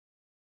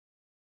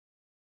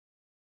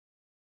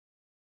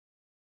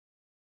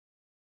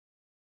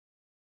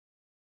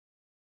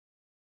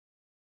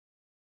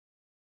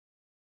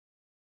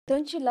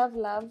Don't you love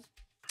love?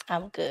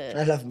 I'm good.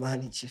 I love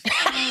money, chief.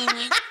 Because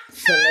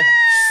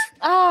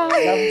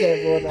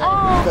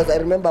I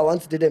remember I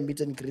once did a meet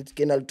and greet,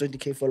 gained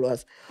 20k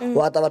followers.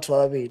 What about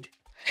Sonwabile?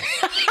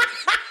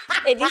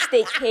 At least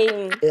they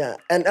came. Yeah,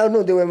 and oh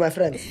no, they were my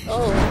friends.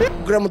 Oh.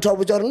 Grandma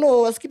Tabujar,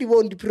 no, I skid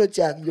on the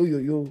project.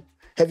 Yo.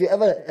 Have you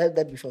ever heard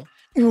that before?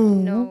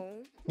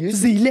 No.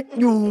 Zile.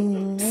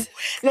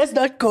 Let's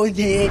not go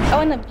there.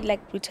 I want to be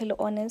like brutally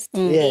honest.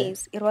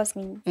 Yes, it was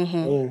me.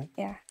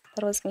 Yeah,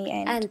 it was me.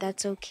 And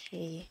that's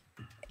okay.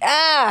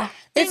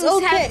 It's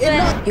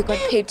okay. You got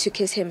paid to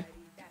kiss him.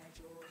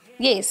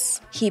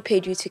 Yes. He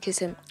paid you to kiss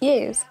him.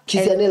 Yes.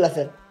 Kisianela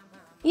fan.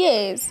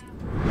 Yes.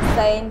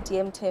 Cyan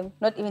DM'd him,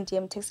 not even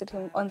DM, texted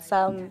him on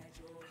some,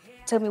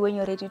 tell me when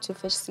you're ready to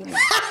fetch Seemah.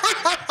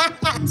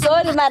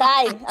 Sorry,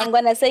 Marai, I'm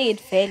going to say it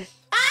fell.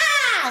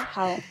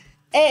 How?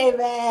 Hey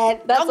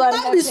man, That's what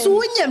happened.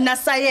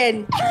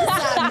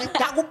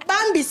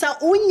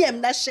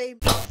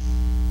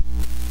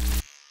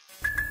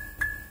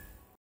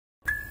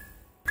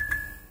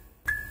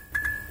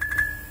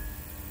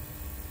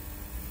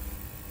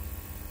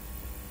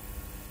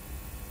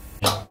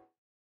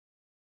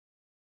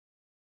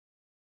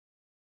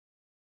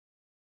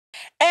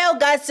 Hey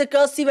guys, it's your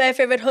girl Seemah, my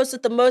favorite host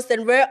with the most,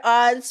 and we're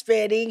on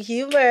Spreading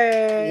Humor.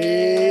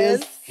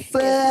 Yes,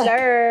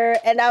 sir.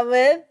 And I'm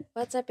with...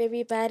 What's up,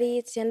 everybody?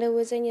 It's Yanda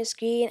was on your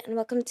screen, and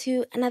welcome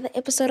to another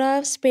episode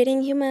of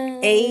Spreading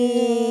Humor.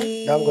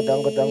 Hey.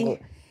 Dango.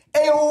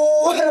 Hey,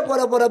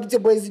 what up? It's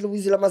your boy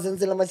Zillewizzy,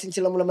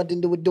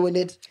 we're doing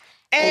it.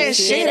 And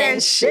shit.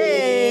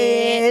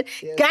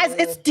 Yes, guys,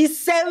 it's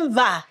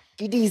December.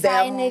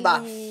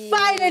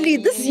 Finally,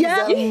 this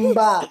year.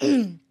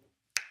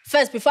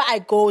 First, before I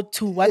go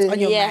to what's on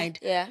your mind,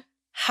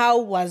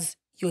 how was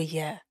your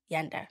year,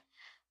 Yanda?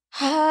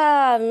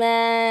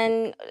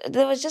 Man,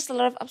 there was just a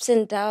lot of ups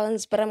and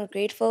downs, but I'm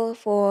grateful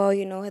for,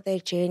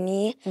 the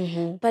journey.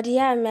 But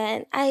yeah,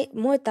 man,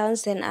 more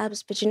downs than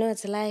ups, but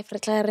it's life.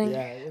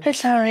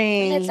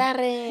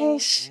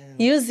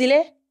 You,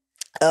 Zile?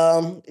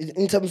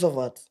 In terms of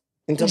what?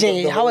 In terms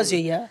Jay, of how was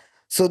your year?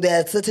 So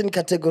there are certain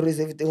categories,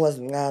 everything was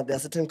there are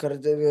certain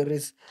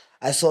categories.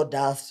 I saw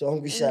dust,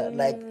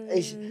 like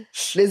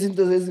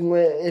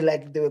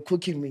like they were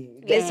cooking me.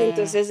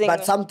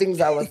 But some things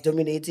I was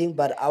dominating,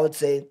 but I would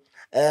say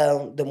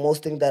the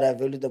most thing that I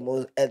value the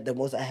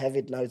most I have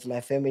it now is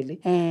my family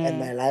and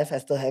my life. I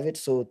still have it,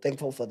 so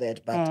thankful for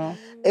that. But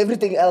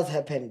everything else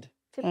happened.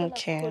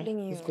 Okay.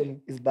 Calling you.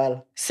 It's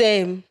Bal.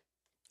 Same.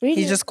 Really?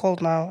 He just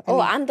called now.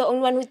 Oh, I'm the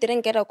only one who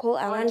didn't get a call.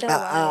 I wonder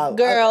why.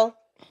 Girl.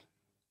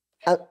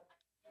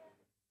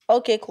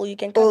 Okay, cool. You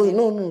can come in.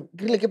 No.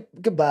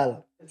 Get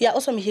Bal. Yeah,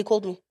 also he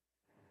called me.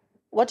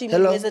 What do you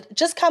Hello? mean? Is it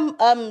just come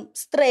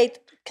straight?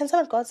 Can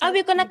someone go outside? Are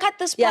we gonna cut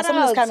this part Yeah,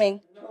 someone's out?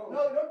 coming. No,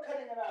 don't cut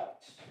it out.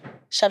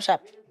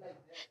 Sharp.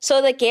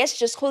 So the guest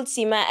just called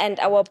Seemah and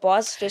our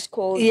boss just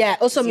called. Yeah,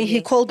 also Zille. he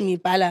called me,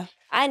 Bala.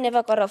 I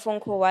never got a phone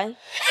call. Why?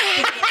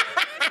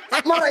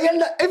 Mara,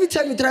 every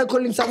time you try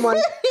calling someone,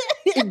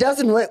 it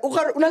doesn't work.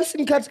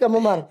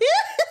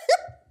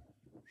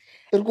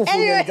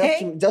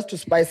 Anyway. Just to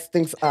spice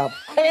things up.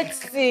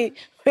 Let's see.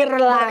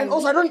 And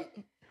also, I don't.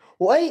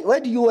 Why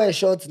do you wear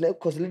shorts?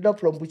 Because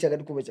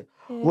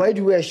why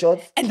do you wear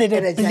shorts? And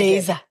then a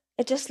blazer.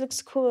 It just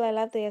looks cool. I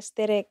love the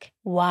aesthetic.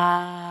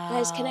 Wow.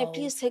 Guys, can I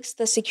please text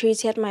the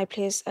security at my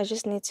place? I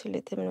just need to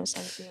let them know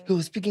something. Yo,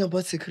 speaking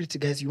about security,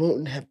 guys, you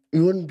won't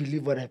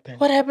believe what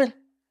happened. What happened?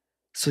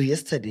 So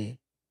yesterday,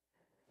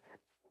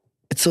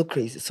 it's so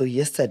crazy. So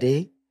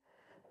yesterday,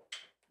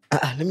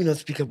 let me not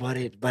speak about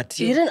it. But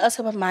You didn't ask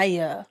about my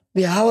year.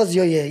 Yeah, how was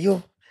your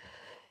year?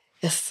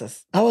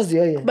 Yes. How was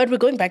your year? But we're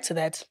going back to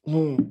that.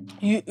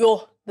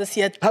 This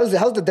year. How's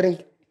the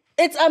drink?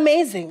 It's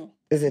amazing.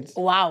 Is it?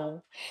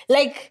 Wow.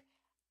 Like,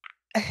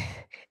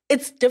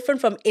 it's different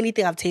from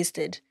anything I've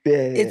tasted. Yeah.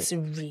 It's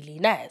really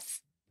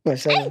nice.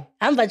 Mashallah.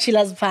 I'm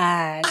Vachila's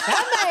fan.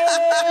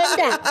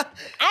 Okay.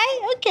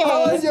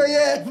 How was your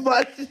year,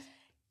 but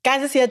Guys,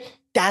 this year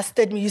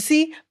dusted me. You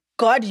see,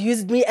 God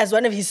used me as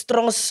one of his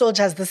strong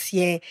soldiers this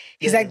year.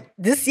 He's like,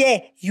 this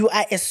year, you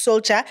are a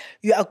soldier.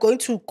 You are going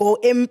to go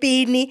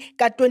Mpini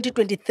ka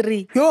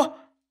 2023. Yo!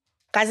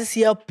 Guys, this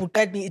year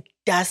put me, it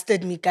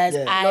dusted me, guys.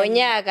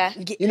 Nonyaka.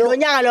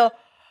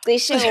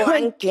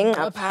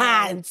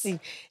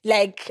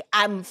 Like,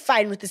 I'm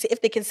fine with this. If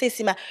they can say,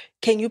 Seemah,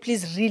 can you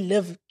please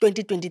relive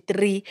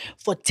 2023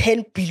 for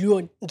 10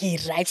 billion?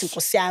 Right, 10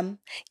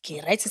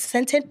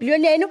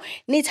 billion.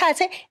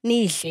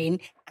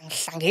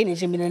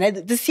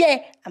 This year,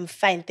 I'm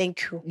fine,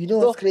 thank you. You know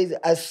what's crazy?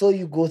 I saw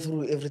you go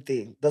through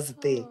everything. That's the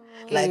thing.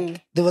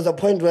 Like, there was a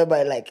point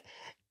whereby, like,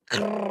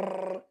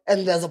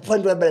 and there's a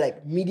point whereby,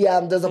 like,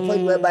 medium. There's a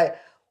point whereby,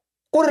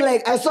 or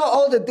like, I saw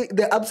all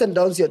the ups and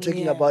downs you're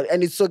talking about,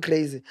 and it's so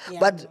crazy. Yeah.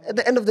 But at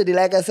the end of the day,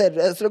 like I said,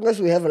 as long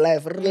as we have a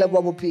life, as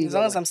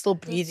long as I'm still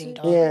breathing,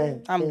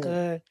 dog, I'm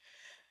good.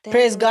 Damn.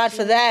 Praise God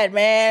for that,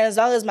 man. As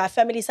long as my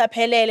family is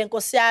saphelele,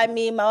 nkosi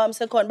yami, mama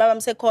msekhona, baba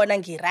msekhona,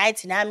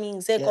 ngiright nami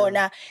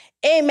ngisekhona.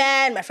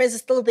 Amen. My friends are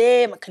still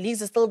there, my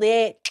colleagues are still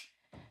there.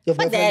 Your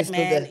For boyfriend that, is still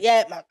man. there.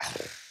 Yeah,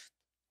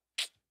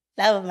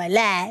 love of my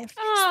life.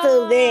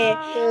 Still there.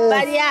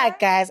 But yeah,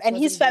 guys. And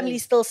his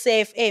family's still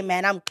safe. Hey,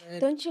 man, I'm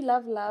good. Don't you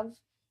love love?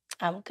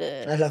 I'm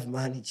good. I love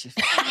money, chief.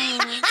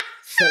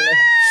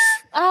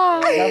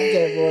 Ah. I love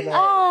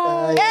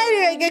Kevin.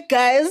 Anyway, good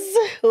guys.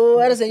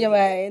 What is on your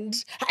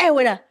mind? Hey,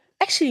 wait.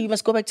 Actually, you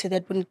must go back to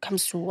that when it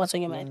comes to what's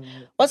on your mind.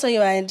 What's on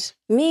your mind?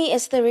 Me,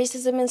 it's the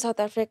racism in South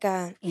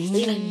Africa.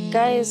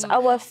 Guys,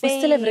 our fave. We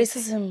still have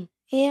racism.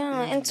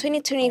 Yeah, in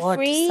 2023,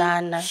 What,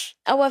 Sana?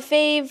 our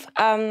fave,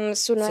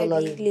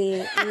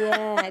 Sonwabile.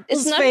 Yeah,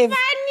 it's Who's not fave?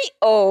 funny.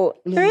 Oh,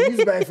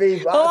 He's my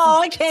favorite.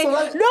 Oh, okay. So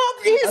what? No,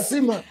 please.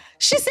 Seemah.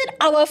 She said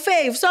our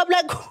fave. So I'm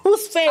like,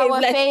 who's fave? our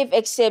like, fave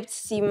except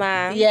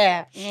Seemah.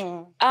 Yeah.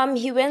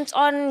 He went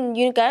on,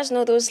 you guys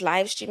know those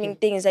live streaming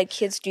things that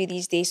kids do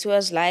these days. So he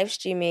was live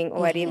streaming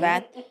or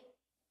whatever.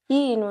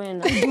 You know,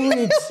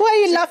 Why are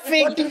you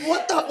laughing?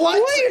 What? Why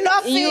are you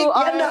laughing?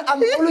 Yanda,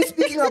 I'm always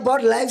speaking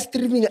about live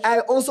streaming.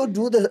 I also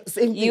do the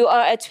same thing. You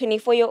are a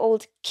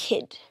 24-year-old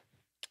kid.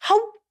 How?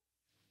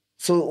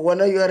 So when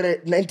you are a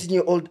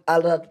 19-year-old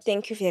adult,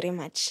 Thank you very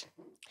much.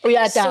 We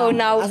are So down.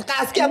 now,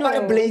 ask about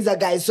a blazer,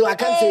 guys. So I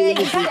can't say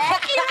anything.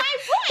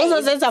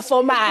 Those are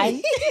for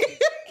my.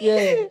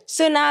 Yeah.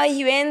 So now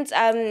he went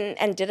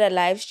and did a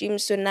live stream.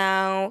 So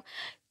now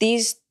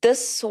this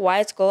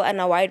white girl and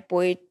a white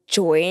boy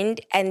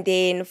joined, and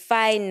then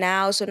fine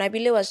now. So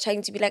Nabile was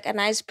trying to be like a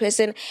nice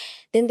person.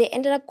 Then they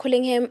ended up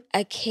calling him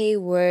a K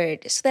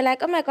word. So they're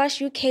like, oh my gosh,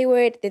 you K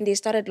word. Then they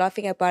started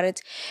laughing about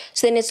it.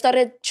 So then it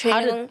started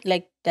How trending.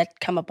 did that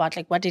come about?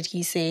 Like, what did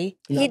he say?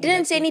 He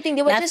didn't say anything.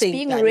 They were just Nothing.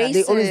 being Nah, racist.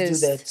 They always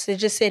do that. So they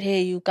just said,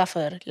 hey, you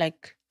gaffer.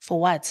 Like, for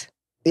what?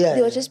 Yeah.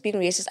 They were just being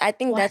racist. I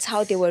think that's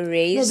how they were No,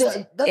 raised.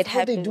 that's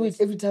how they do it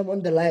every time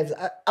on the lives.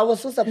 I was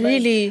so surprised.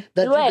 Really?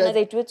 That you Why? guys-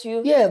 They do it to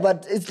you? Yeah,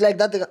 but it's like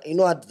that. You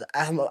know what?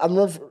 I'm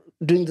not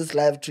doing this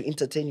live to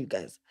entertain you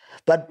guys.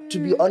 But to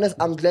be honest,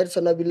 I'm glad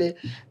Sonwabile,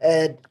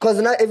 because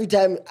now every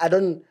time I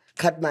don't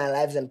cut my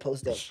lives and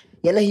post them.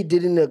 You know, he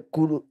did it in a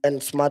good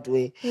and smart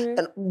way.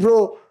 And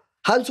bro,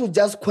 Hans will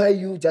just queer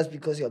you just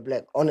because you're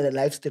black on a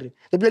live stream.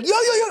 They'll be like, yo.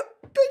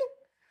 Ding.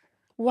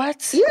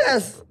 What?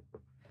 Yes.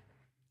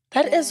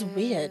 That is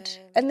weird.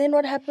 And then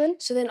what happened?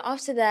 So then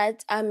after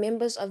that,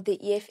 members of the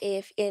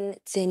EFF in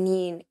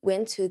Zenin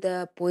went to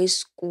the boys'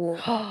 school.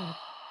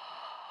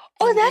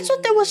 Oh, that's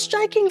what they were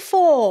striking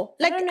for.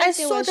 Like don't know if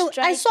they were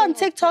I saw on striking or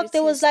TikTok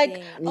there was like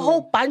protesting. a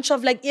whole bunch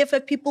of like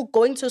EFF people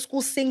going to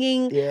school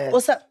singing. Yeah.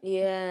 Or something.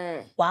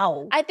 Yeah.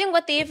 Wow. I think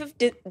what the EFF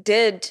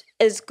did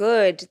is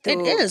good. It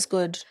is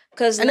good.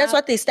 Because And that's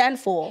what they stand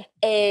for.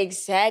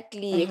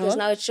 Exactly. Because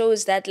now it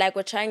shows that like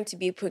we're trying to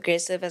be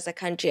progressive as a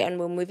country and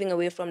we're moving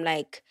away from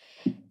like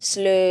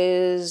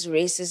slurs,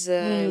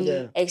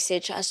 racism,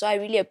 etc. So I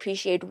really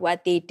appreciate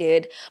what they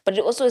did. But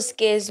it also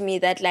scares me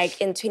that like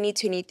in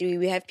 2023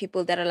 we have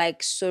people that are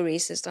like so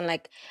racist on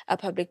like a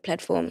public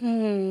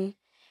platform.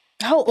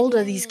 How old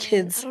are these I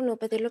kids? don't know,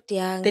 but they looked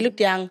young. They looked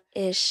young.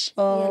 ish.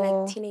 Oh. Yeah,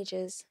 like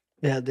teenagers.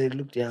 Yeah, they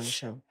looked young,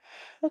 Sham.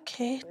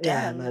 Okay,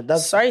 Yeah, damn. man,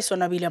 that's- Sorry,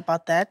 Sonwabile,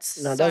 about that.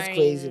 No, that's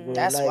crazy, bro.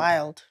 That's like,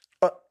 wild.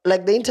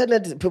 Like the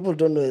internet, people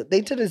don't know. The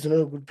internet is not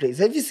a good place.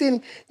 Have you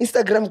seen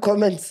Instagram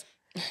comments?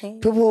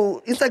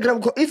 People,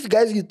 if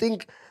guys you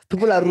think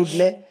people are rude,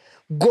 ne,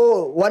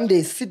 go one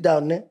day, sit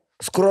down, ne,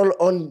 scroll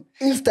on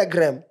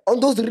Instagram, on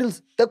those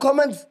reels, the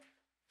comments.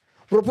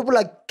 Bro, people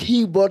are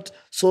keyboard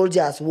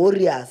soldiers,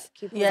 warriors,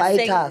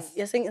 fighters.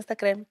 You're saying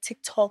Instagram,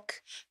 TikTok.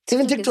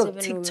 Even It's TikTok.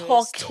 even TikTok.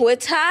 worse.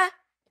 Twitter.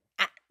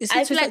 You see,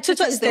 I feel like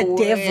Twitter Twitter is is the the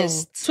devil.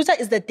 worst. Twitter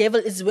is the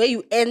devil. Is where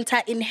you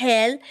enter in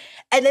hell,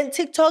 and then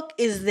TikTok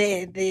is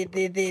the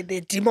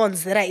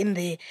demons that are in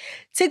there.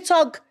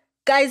 TikTok,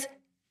 guys,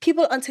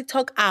 people on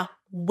TikTok are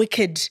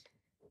wicked.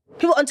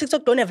 People on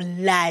TikTok don't have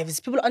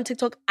lives. People on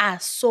TikTok are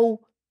so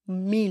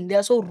mean. They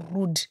are so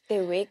rude.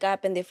 They wake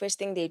up and the first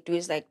thing they do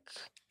is like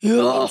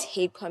Yeah.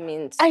 hate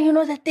comments. And you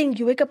know that thing,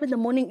 you wake up in the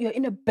morning, you're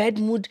in a bad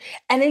mood,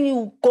 and then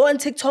you go on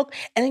TikTok,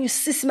 and then you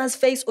see Seemah's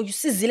face, or you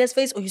see Zillewizzy's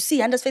face, or you see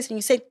Yanda's face, and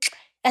you say,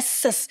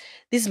 "Sis,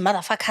 these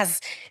motherfuckers,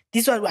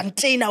 this one I'm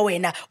trained away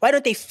now. Why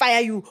don't they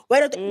fire you? Why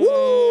don't they?"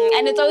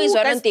 And it's always,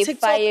 why Guys, don't they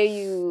TikTok- fire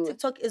you?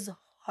 TikTok is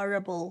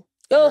horrible.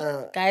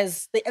 Oh,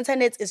 guys, the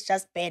internet is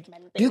just bad,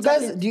 man. The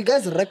internet- Do you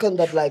guys reckon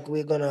that like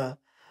we're gonna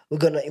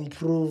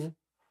improve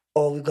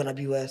or we're gonna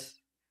be worse?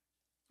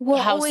 We're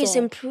How always so?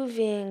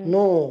 improving.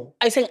 No.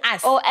 Are you saying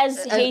us? Oh,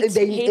 as haters.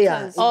 in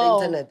the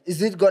internet.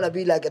 Is it gonna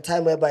be like a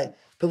time whereby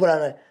people are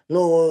like,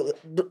 no,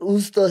 who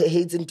still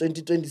hates in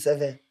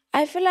 2027?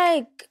 I feel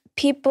like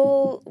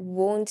people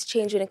won't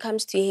change when it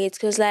comes to hate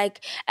because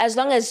like as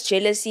long as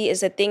jealousy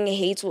is a thing,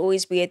 hate will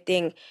always be a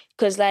thing.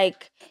 Because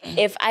like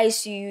if I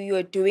see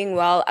you're doing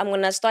well, I'm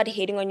gonna start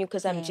hating on you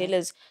because I'm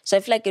jealous. So I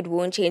feel like it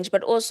won't change.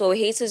 But also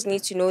haters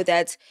need to know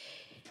that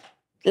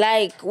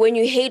like when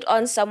you hate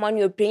on someone,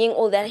 you're bringing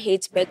all that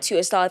hate back to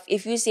yourself.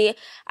 If you say,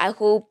 I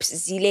hope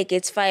Zile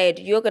gets fired,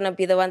 you're gonna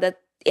be the one that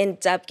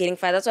ends up getting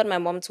fired. That's what my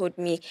mom told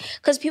me.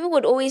 Because people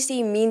would always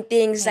say mean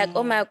things like,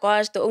 oh my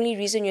gosh, the only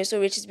reason you're so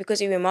rich is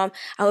because of your mom.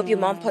 I hope your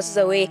mom passes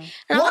away.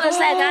 And I was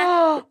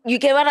like, you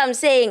get what I'm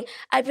saying?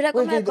 I'd be like,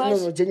 oh my gosh.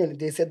 No, genuinely,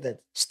 they said that.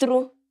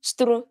 Stru.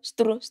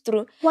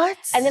 What?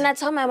 And then I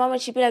tell my mom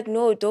and she'd be like,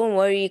 no, don't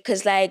worry.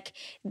 Because like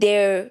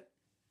they're,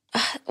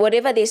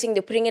 whatever they're saying,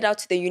 they're putting it out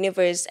to the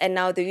universe. And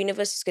now the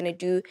universe is going to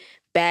do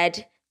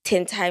bad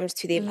 10 times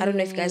to them. I don't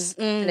know if you guys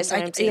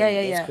understand what I'm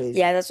saying. Yeah.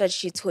 Yeah, that's what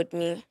she told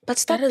me. But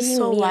stop That is being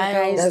so mean,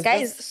 wild. guys.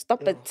 That's-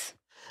 Stop it.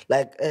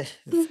 Like,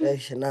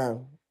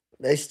 now,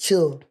 let's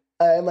chill.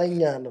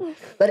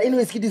 But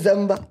anyways,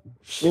 December.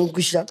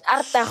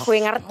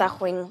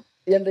 Artahwing.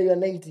 Yanda, you're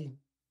 19.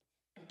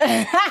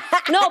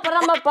 No, but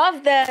I'm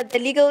above the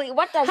legal.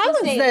 What does How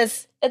this is say?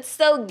 this? It's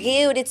so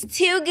good. It's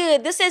too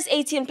good. This says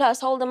 18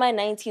 plus. How old am I?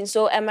 19.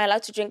 So am I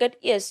allowed to drink it?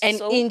 Yes. An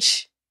so,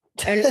 inch.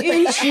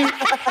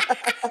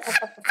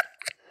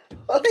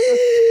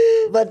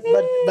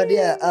 but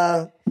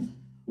yeah,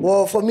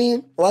 well, for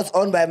me, what's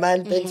on my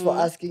mind, thanks for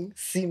asking,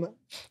 Seemah.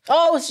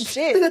 Oh,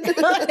 shit.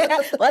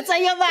 What's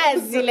on your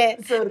mind,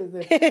 Zille?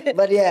 Sorry.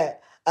 But yeah,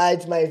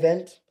 it's my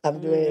event. I'm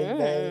doing an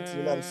event,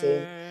 you know what I'm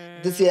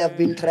saying? This year I've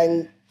been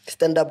trying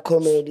stand-up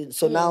comedy.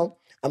 So now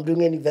I'm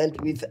doing an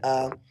event with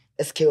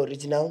SK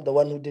Original, the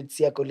one who did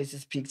Sia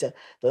Colis's picture.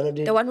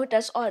 the one who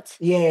does art.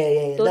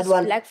 Yeah. Those That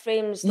one. black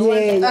frames. The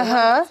Yeah, one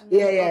that, yeah.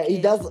 Yeah, Okay.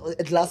 he does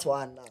it last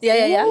one now.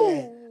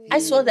 Yeah. I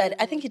saw that.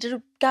 I think he did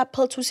a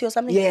Pearl Tusi or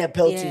something. Yeah,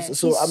 Peltis.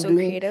 So he's I'm so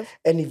doing creative.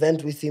 an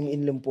event with him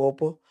in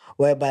Limpopo,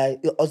 whereby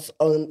it's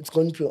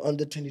going to be on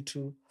the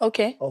 22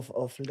 Okay. of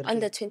on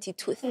the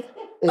 22th.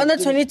 On the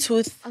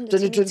 22th. On the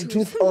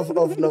 22th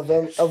of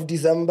November of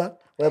December,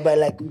 whereby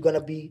like we're gonna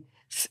be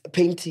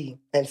painting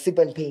and sip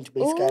and paint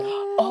basically.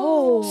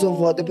 Oh. So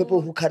for the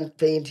people who can't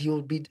paint, he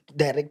will be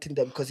directing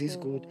them because he's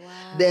good.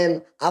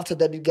 Then after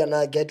that, we're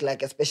gonna get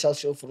like a special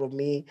show from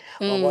me.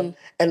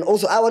 And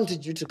also, I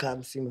wanted you to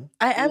come, Seemah.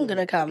 I am going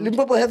to come.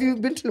 Limpopo, have you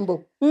been to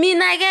Limpopo? Me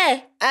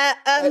nage.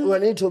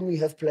 When you told me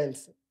you have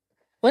plans.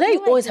 When I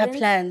always have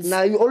plans.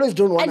 Now you always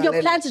don't want And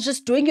your plans is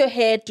just doing your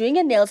hair, doing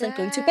your nails, and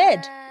going to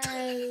bed.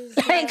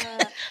 Like,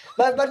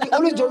 But you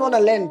always don't want to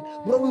land.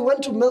 Bro, we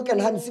went to Milk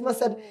and Honey. Seemah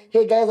said,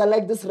 hey guys, I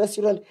like this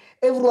restaurant.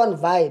 Everyone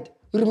vibed.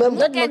 You remember?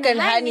 not milk and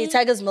honey,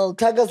 tiger's milk.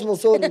 Tigers no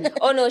sorry.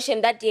 Oh no,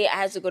 Shem, that day I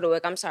had to go to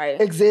work. I'm sorry.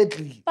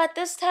 Exactly. But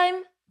this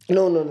time,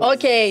 No.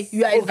 Okay,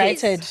 you are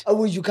invited.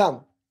 Will you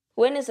come?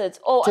 when is it?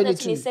 Oh, on the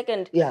 22.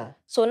 22nd. Yeah.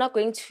 So we're not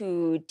going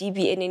to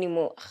DBN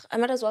anymore. I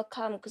might as well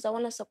come because I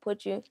want to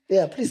support you.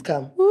 Yeah, please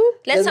come.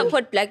 Let's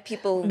support black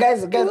people.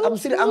 Guys, I'm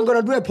serious. I'm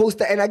gonna do a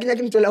poster and I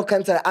can tell you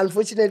cancer.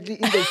 Unfortunately,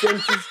 in the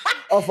senses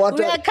of what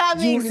We are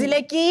coming,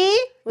 Zileki.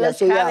 We are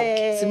so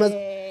yeah, coming.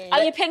 Seemah's-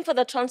 Are you paying for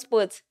the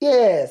transport?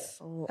 yes.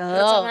 Oh,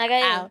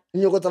 Got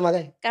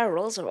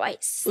Rolls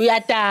Royce. we are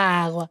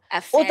tagwa. A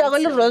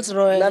Utagwa le Rolls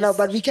Royce. No,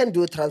 but we can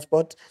do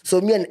transport.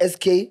 So me and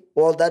SK,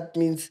 well, that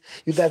means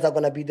you guys are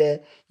gonna be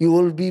there. You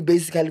will be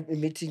basically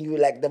meeting you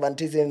like the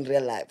Mantis in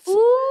real life.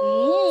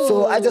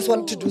 So I just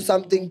want to do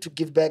something to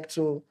give back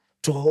to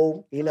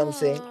home. You know what I'm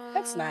saying?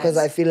 That's nice. Because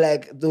I feel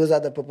like those are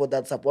the people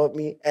that support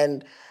me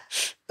and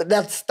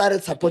that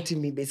started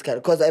supporting me basically.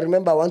 Because I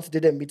remember I once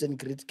did a meet and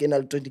greet, gained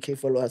 20K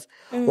followers.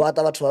 What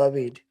about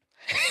Twabed?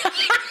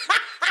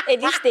 At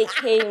least they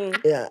came.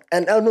 Yeah,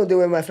 and oh no, they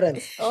were my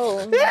friends. Oh.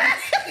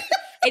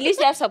 At least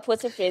you have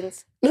supportive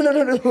friends. No,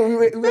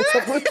 we were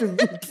supposed to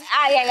meet.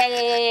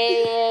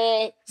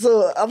 Yeah.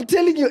 So I'm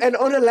telling you, and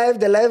on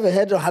the live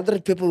ahead of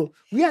 100 people,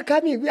 we are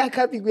coming.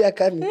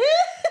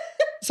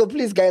 So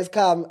please, guys,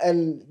 come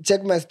and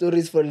check my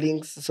stories for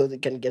links so they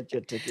can get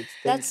your tickets.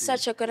 That's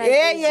such a good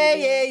idea.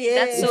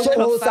 Yeah. That's so It's so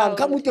wholesome. profound.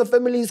 Come with your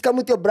families, come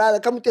with your brother,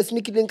 come with your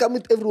sneaky link, come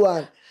with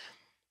everyone.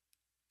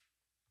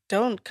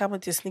 Don't come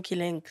with your sneaky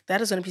link.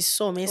 That is going to be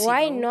so messy.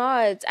 Why bro.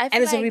 not? I feel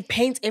And it's going to like be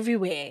paint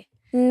everywhere.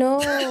 no.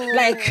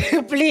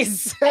 Like,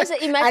 please. Also,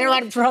 imagine I don't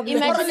want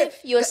problems. Imagine if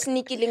your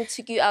sneaky link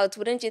took you out.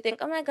 Wouldn't you think,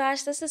 oh my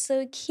gosh, this is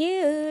so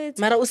cute?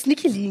 Mara, u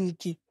sneaky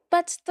link.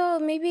 But still,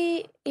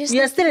 maybe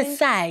You're still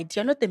inside.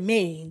 You're not the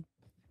main.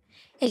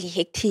 Eli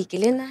hectic,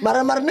 Elena.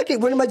 Mara nake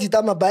bone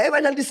majitama ba e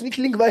bana le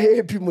sneaky link ba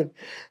happy mon.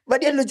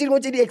 But they logic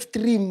what the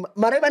extreme.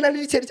 Mara bana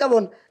le cherry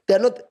one. They're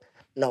not.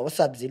 Now what's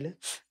up, Zille?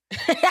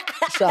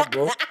 Sharp,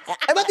 bro.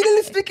 I'm not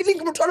the sneaky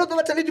link. I'm trying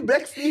to tell you the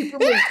black sleep.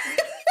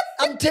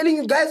 I'm telling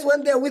you guys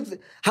when they're with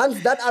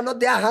hands that are not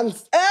their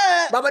hands.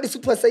 Baba the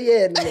super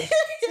saiyan.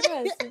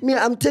 Me,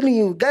 I'm telling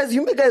you, guys,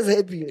 you make guys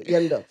happy,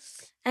 Yanda.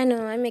 I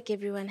know, I make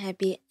everyone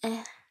happy.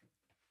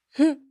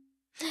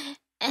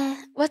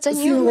 What's on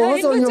See, your mind?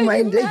 what's on your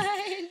mind, eh?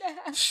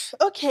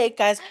 Okay,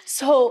 guys.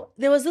 So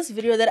there was this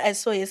video that I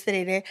saw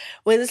yesterday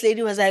where this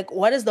lady was like,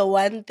 what is the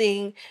one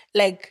thing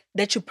like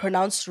that you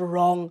pronounced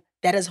wrong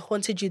that has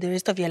haunted you the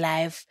rest of your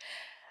life?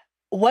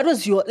 What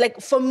was your,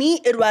 like, for me,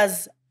 it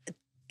was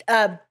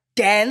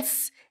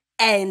dance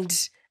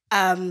and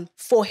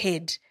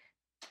forehead.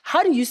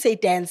 How do you say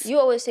dance? You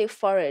always say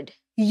forehead.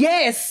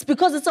 Yes,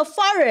 because it's a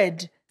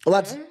forehead.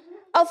 What?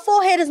 A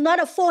forehead is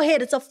not a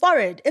forehead, it's a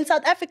forehead. In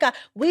South Africa,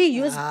 we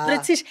use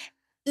British.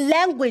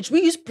 language.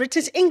 We use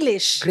British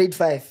English. Grade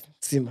 5,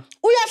 Seemah.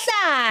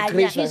 Uyahlanya.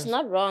 Grade He's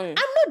not wrong.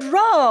 I'm not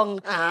wrong.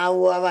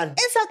 Woman.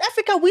 In South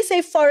Africa, we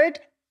say forehead,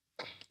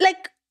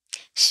 like,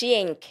 She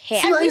ain't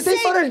care. Seemah, you say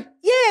foreign?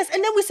 yes,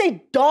 and then we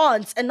say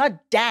dance and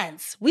not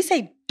dance. We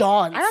say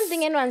dance. I don't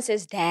think anyone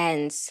says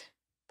dance.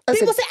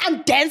 People say,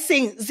 I'm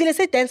dancing. Zille,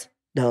 say dance.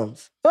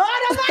 Dance. Oh,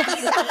 no, it doesn't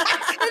even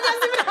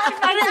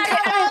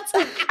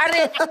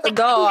have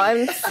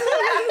Dance.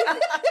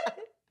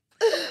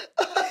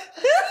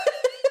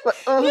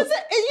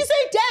 you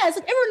say dance,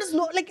 and everyone is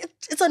like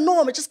it's a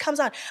norm. It just comes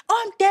out.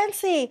 Oh, I'm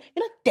dancing.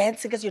 You're not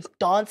dancing because you're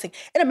dancing.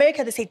 In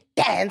America, they say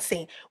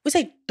dancing. We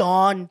say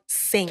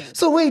dancing.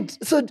 So wait,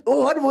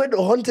 what word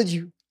haunted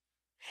you?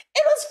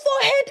 It was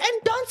forehead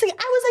and dancing.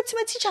 I was like to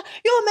my teacher,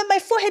 yo, man, my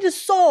forehead is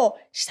sore.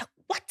 She's like,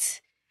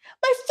 what?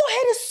 My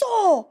forehead is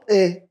sore.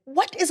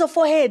 What is a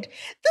forehead?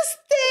 This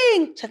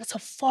thing. She's like, it's a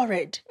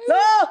forehead.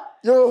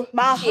 No.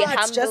 My She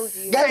heart's humbles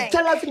just... you. Guys,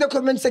 tell us in the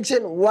comment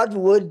section what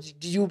word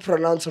did you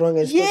pronounce wrong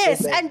and Yes,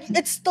 so bad? and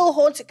it's still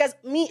haunting. Guys,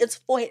 me, it's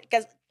forehead.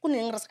 Guys,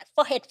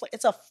 forehead.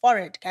 It's a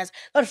forehead, guys.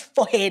 Not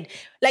forehead.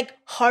 Like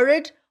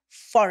horrid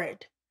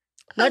forehead.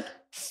 Not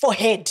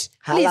forehead.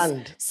 Please,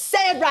 Haaland.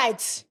 say it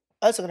right.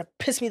 Also gonna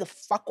piss me the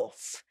fuck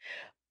off.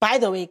 By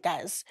the way,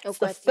 guys, it's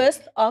the God.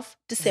 1st of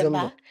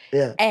December.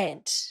 Yeah.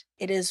 And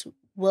it is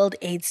World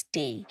AIDS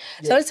Day.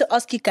 So I wanted to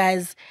ask you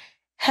guys,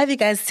 have you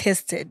guys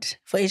tested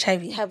for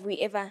HIV? Have we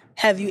ever?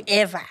 Have you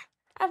ever?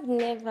 I've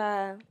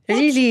never.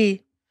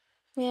 Really?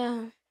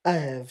 Yeah. I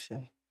have.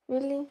 Sure.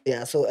 Really?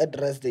 Yeah, so at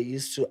rest they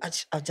used to,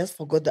 I just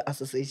forgot the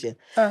association.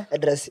 Uh.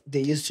 At rest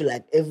they used to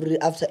like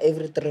after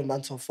every 3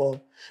 months or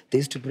 4, they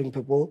used to bring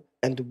people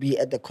and to be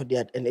at the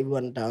courtyard and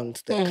everyone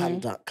downstairs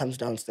comes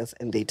downstairs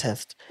and they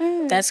test.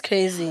 That's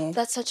crazy.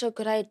 That's such a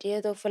good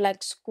idea though for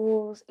like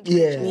schools.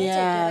 Yeah. That's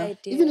Yeah. a good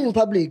idea. Even in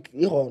public,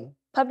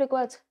 Public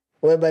what?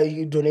 whereby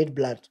you donate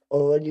blood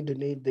or when you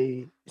donate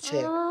they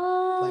check.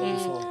 By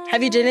before.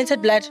 Have you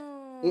donated blood?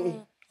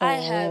 I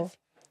have.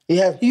 You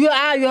have? You're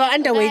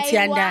underweight,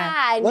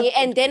 Yanda. What?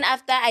 And then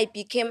after I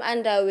became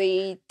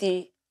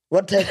underweight,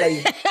 What type are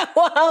you?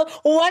 Wow,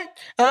 what?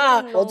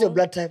 What's your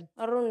blood type?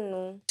 I don't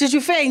know. Did you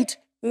faint?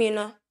 Me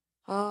no.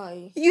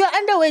 Hi. You're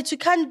underweight, you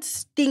can't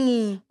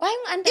stingy. Why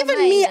am I under Even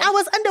mine? me, I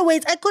was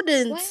underweight, I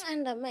couldn't. Why am I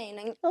under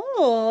mine?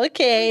 Oh,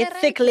 okay, The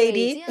thick right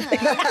lady.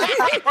 weight,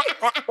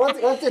 yeah.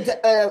 What's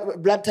your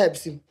blood type,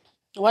 Sim?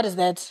 What is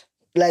that?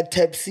 Like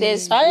type C?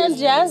 There's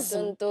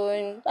Andiyazi.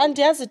 Tonton.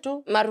 Andiyazi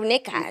too.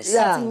 Marunekas.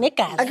 Yeah.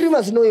 Negazi. I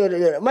must know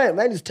your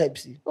mine is type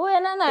C.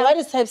 What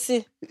is type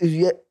C?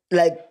 Yeah,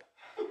 like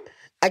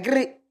I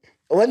agree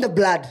when the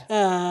blood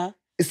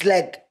it's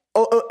like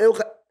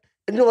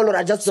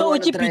I just So don't we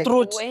want to keep try.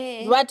 beetroot.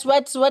 Where?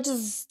 What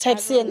is type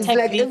C and It's type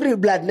like B? every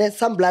blood,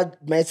 some blood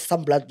match,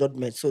 some blood don't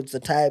match. So it's a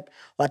type,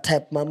 what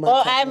type, mama.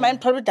 Oh, type, mine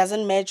probably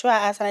doesn't match. Why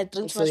I ask and I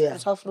drink too So, much yeah.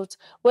 brutal fruit.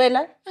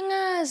 When?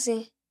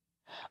 Angazi.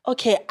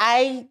 Okay,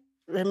 I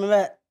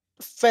remember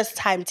first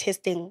time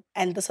testing,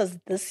 and this was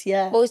this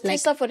year. But it's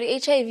test for the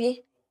HIV.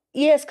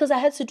 Yes, because I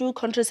had to do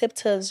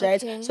contraceptives,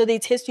 right? Okay. So they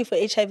test you for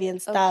HIV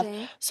and stuff.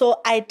 Okay. So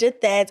I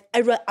did that.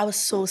 I was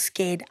so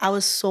scared. I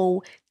was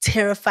so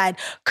terrified.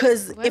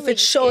 Because if were it you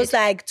shows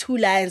scared? like 2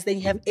 lines, then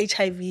you have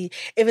HIV.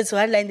 If it's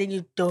 1 line, then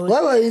you don't.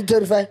 Why were you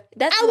terrified?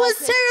 That's I my was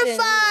question.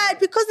 terrified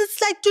because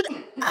it's like, dude,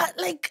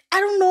 I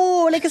don't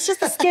know. Like, it's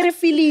just a scary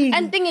feeling.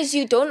 And thing is,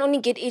 you don't only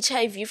get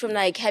HIV from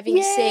like having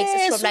sex.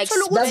 It's from like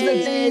so That's the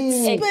spits,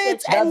 thing.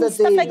 spits etc. and That's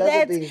the stuff thing, like that's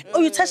that. the thing.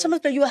 Or you touch someone,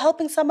 but you were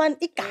helping someone.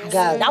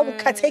 God.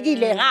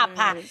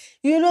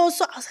 You know,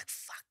 so I was like,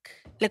 fuck.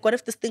 Like, what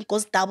if this thing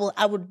goes double?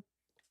 I would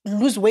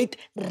lose weight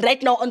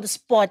right now on the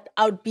spot.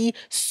 I would be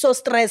so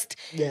stressed.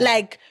 Yeah.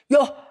 Like,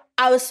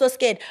 I was so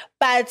scared.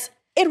 But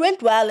it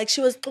went well. Like, she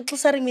was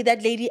telling me,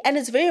 that lady. And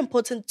it's very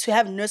important to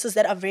have nurses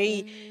that are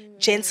very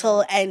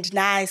gentle and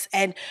nice.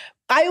 And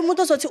you know,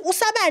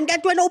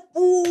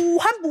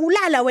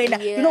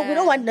 we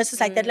don't want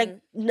nurses like that. Like,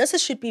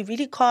 nurses should be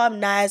really calm,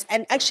 nice,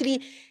 and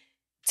actually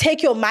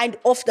take your mind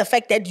off the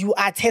fact that you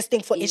are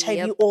testing for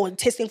HIV or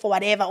testing for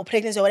whatever, or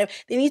pregnancy or whatever.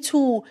 They need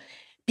to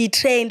be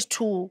trained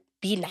to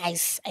be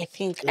nice, I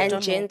think. I And don't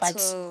know,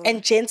 gentle.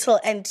 and gentle.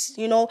 And,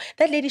 you know,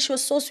 that lady, she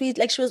was so sweet.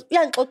 Like, she was,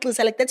 like,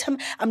 that time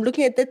I'm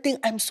looking at that thing,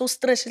 I'm so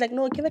stressed. She's like,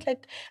 no, give it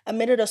like a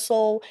minute or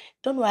so.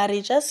 Don't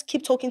worry, just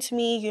keep talking to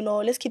me, you know,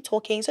 let's keep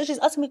talking. So she's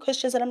asking me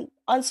questions and I'm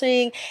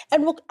answering.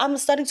 And look, I'm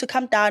starting to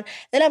calm down.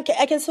 Then I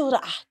can see,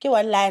 get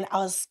 1 line. I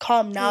was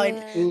calm now.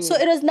 And so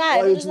it was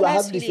nice. Or It you was a two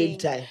nice have the same feeling.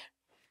 time.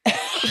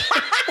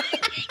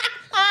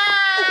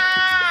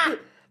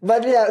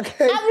 But yeah,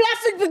 okay. I'm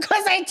laughing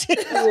because I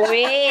did.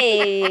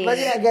 Wait. But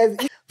yeah, guys,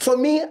 for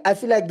me, I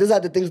feel like these are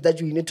the things that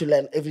you need to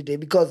learn every day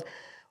because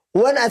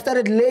when I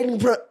started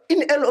learning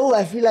in LO,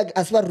 I feel like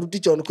as far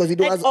Ruti John because it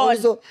was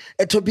also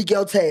a topic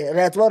outside,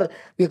 right? Where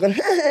we're going,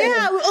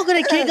 Yeah, we're all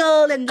gonna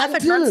giggle and laugh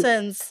at Until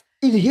nonsense.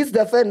 it hits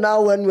the fan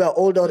now when we are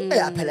older. Hey,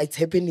 I feel like it's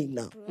happening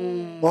now.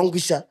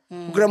 Wangusha.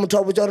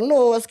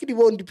 No, ask you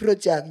on the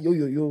project.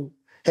 Yo.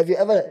 Have you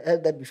ever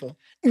heard that before?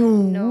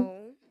 No.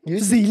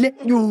 Zile.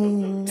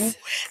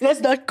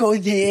 Let's not go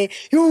there.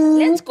 You.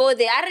 Let's go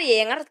there.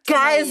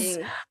 Guys,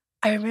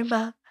 I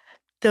remember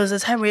there was a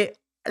time where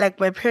like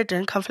my period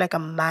didn't come for like a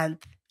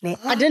month.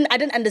 I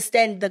didn't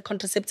understand the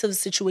contraceptive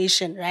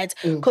situation, right?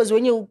 Because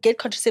when you get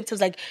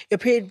contraceptives, like your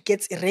period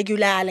gets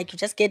irregular, like you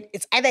just get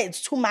it's either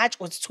it's too much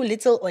or it's too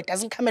little or it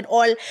doesn't come at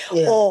all.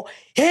 Yeah. Or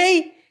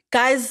hey,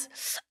 guys,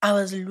 I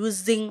was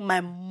losing my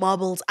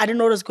marbles. I didn't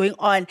know what was going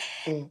on.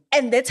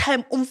 And that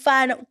time,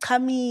 umfana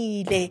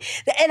uqhamile.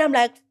 And I'm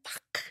like,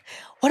 fuck,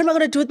 what am I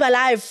gonna do with my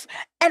life?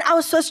 And I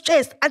was so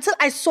stressed until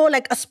I saw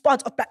like a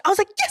spot of blood. I was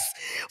like, yes,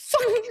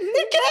 fuck,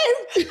 it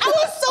came. I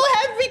was so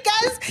happy,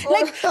 guys.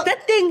 Like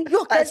that thing,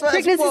 look,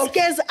 pregnancy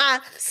scares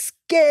are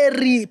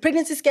scary.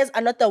 Pregnancy scares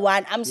are not the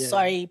one. I'm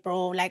sorry,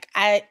 bro. Like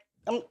I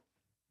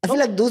feel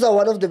like those are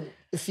one of the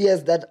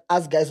fears that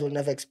us guys will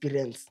never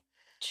experience.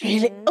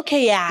 Really?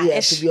 Okay, yeah. Yeah,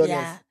 to be honest.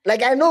 Yeah.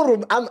 Like I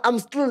know I'm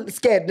still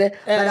scared, but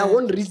I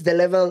won't reach the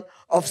level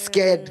of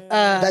scared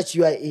that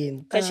you are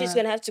in. Because she's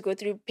gonna have to go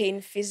through pain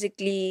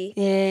physically.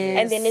 Yes.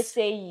 And then let's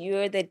say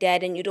you're the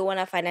dad and you don't want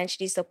to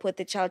financially support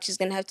the child. She's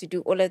gonna have to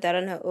do all of that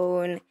on her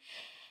own.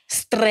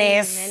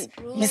 Stress,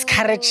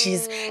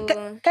 miscarriages.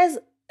 Guys,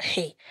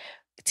 hey,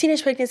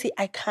 teenage pregnancy,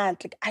 I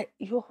can't. Like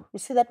you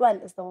see that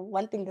one is the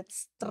one thing that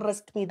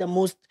stressed me the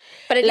most.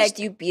 But at like, least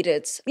you beat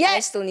it. Yeah.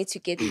 I still need to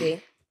get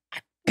there.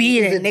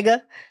 Beat it,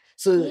 nigga.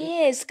 So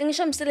Yes,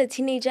 I'm still a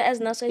teenager as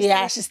now. So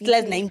yeah, she's still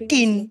at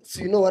 19.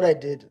 So you know what I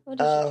did? What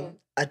did you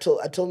do?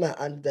 I told my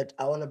aunt that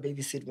I want to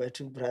babysit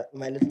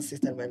my little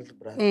sister and my little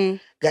brother.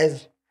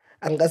 Guys,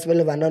 I'm just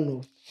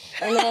no.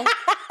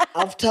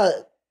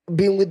 After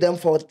being with them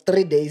for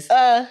 3 days,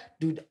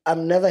 dude,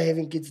 I'm never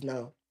having kids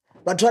now.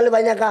 But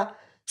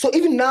so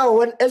even now,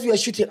 as we are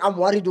shooting, I'm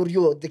worried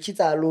the kids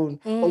are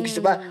alone.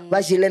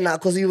 Because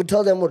you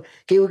tell them,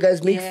 okay, you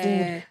guys make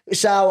food,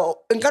 shower,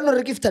 and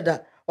can't gift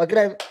that.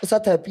 Whenever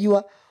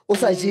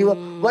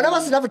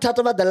never talked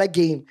about the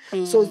game.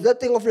 So it's that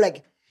thing of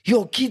like,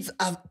 your kids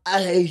are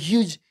a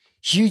huge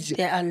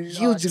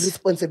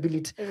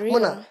responsibility.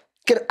 Mona,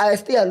 I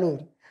stay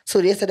alone. So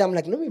yesterday I'm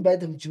like, let me buy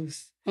them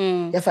juice.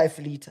 Yeah, 5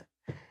 liter.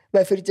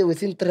 Buy 5 liter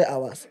within 3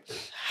 hours.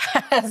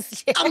 I'm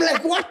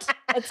like, what?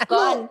 It's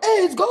gone. No,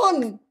 hey, it's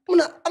gone.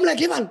 I'm like,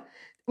 hey man,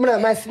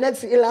 my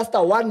snacks it last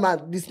 1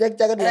 month. The snack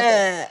jacket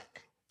last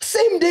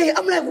same day.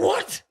 I'm like,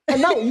 what?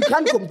 And now you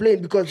can't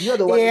complain because you're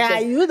the one. Yeah,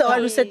 you're the one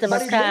who said the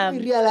But it made me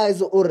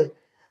realize,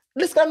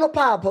 this guy no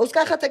papa.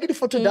 Take the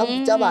photo down.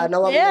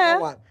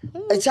 Yeah.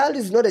 A child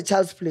is not a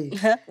child's play.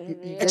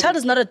 A child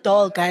is not a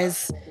doll,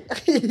 guys.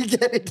 You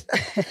get it.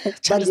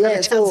 Child is not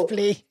a child's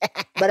play.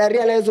 But I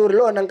realize,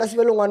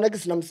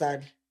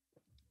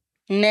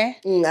 Ne?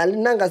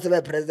 Alinanga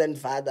a present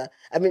father.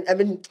 I mean,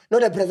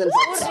 not a present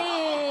father.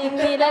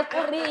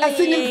 A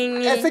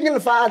single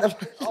father.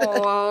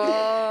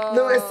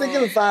 No, a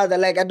single father.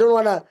 Like, I don't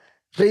want to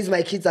raise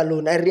my kids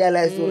alone. I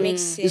realize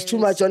it's too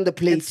much on the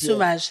plate. It's too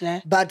much,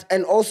 ne? But,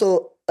 and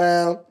also,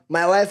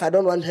 my wife, I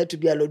don't want her to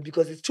be alone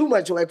because it's too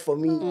much work for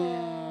me.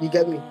 You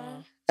get me?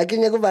 I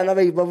can go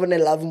another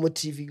love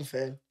motivating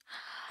fan.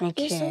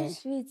 Okay. You're so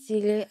sweet,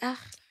 Zile.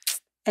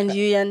 And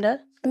you,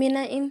 Yanda?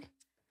 In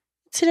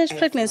Teenage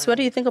pregnancy, what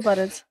do you think about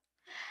it?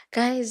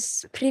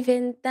 guys,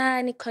 prevent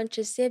any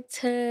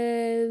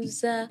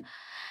contraceptives.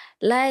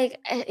 Like,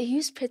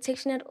 use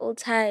protection at all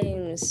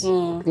times.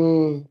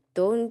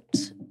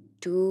 Don't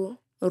do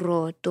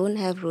raw. Don't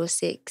have raw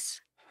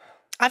sex.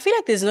 I feel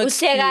like there's no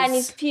excuse.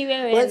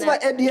 What's my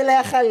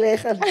idea?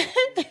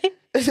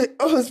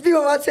 Oh, speak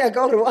about sex.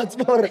 What's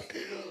more?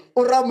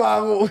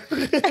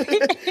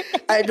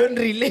 I don't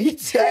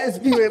relate.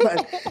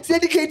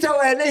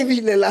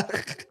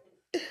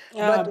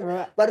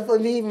 But for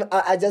me,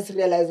 I just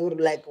realized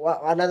like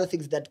another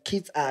thing is that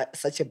kids are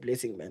such a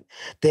blessing, man.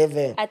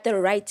 They've At the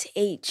right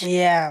age.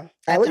 Yeah,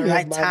 at the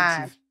right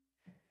time.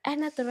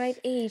 And at the right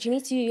age. You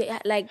need to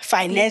like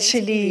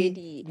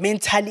financially,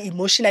 mentally,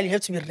 emotionally, you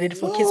have to be ready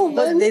for kids.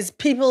 Because there's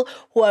people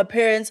who are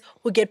parents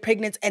who get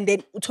pregnant and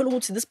then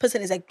this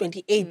person is like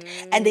 28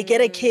 and they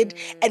get a kid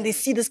and they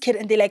see this kid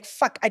and they're like,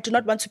 fuck, I do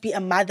not want to be a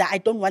mother. I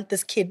don't want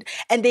this kid.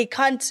 And they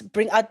can't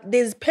bring out,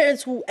 there's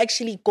parents who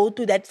actually go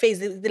through that phase.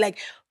 They're like,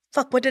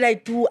 fuck, what did I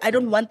do? I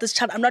don't want this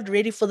child. I'm not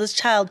ready for this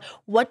child.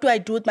 What do I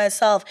do with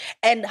myself?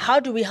 And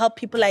how do we help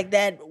people like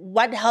that?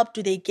 What help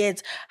do they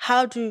get?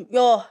 How do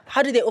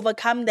they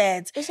overcome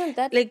that? Isn't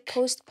that like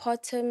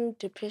postpartum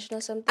depression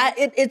or something?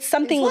 It's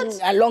something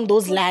along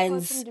those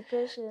lines.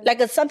 Depression. Like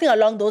it's something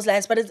along those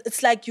lines, but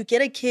it's like you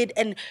get a kid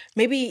and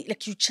maybe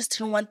like you just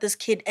didn't want this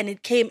kid and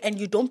it came and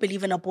you don't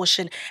believe in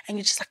abortion and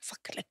you're just like,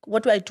 fuck, like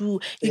what do I do?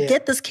 You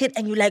get this kid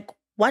and you're like,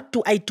 what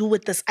do I do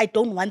with this? I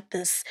don't want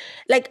this.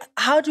 Like,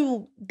 how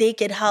do they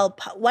get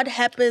help? What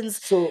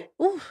happens? So,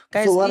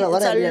 guys, so what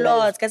it's I a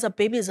lot. Guys, a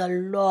baby is a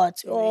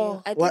lot.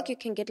 I think you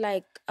can get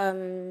like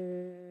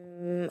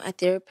a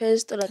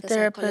therapist or like a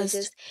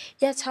psychologist.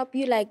 Yeah, to help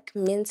you like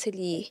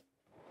mentally.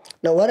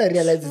 Now, what I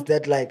realized is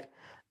that like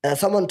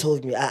someone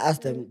told me, I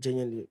asked them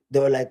genuinely, they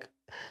were like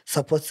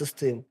support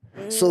system.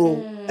 So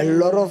a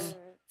lot of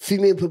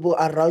female people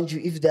around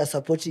you, if they're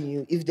supporting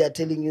you, if they're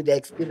telling you their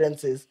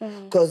experiences.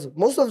 Because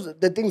most of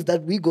the things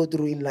that we go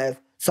through in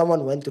life,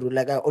 someone went through,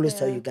 like I always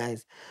tell you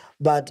guys.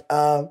 But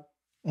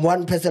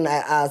one person I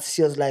asked,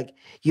 she was like,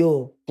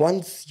 yo,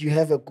 once you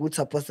have a good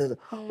support system,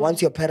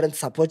 once your parents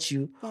support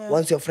you,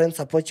 once your friends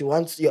support you,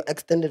 once your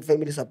extended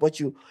family support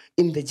you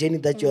in the journey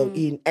that you're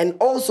in, and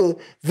also,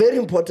 very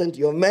important,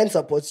 your man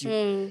supports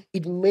you,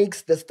 it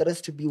makes the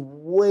stress to be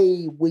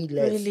way, way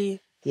less.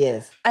 Really?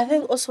 Yes. I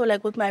think also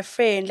like with my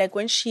friend, like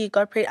when she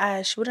got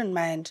pregnant, she wouldn't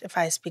mind if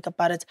I speak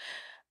about it.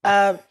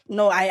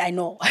 No, I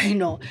know.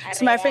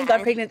 So my friend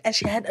got pregnant and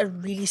she had a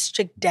really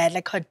strict dad.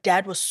 Like her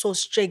dad was so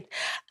strict.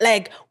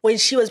 Like when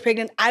she was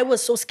pregnant, I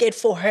was so scared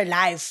for her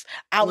life.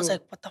 I was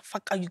like, what the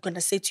fuck are you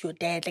gonna say to your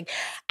dad? Like,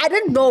 I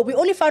didn't know. We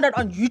only found out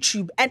on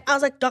YouTube. And I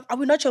was like, Doc, are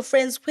we not your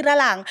friends?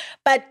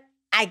 But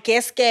I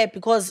get scared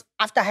because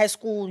after high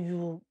school,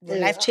 your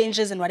life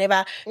changes and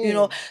whatever, you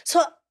know.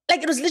 So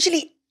like it was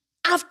literally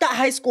after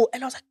high school,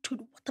 and I was like,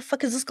 dude, what the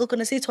fuck is this girl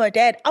gonna say to her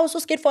dad? I was so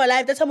scared for her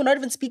life. That time we're not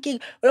even speaking,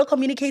 we're not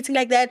communicating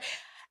like that.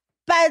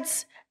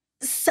 But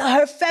so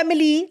her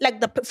family,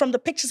 like from the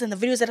pictures and the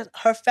videos, that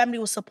her family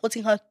was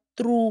supporting her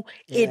through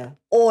it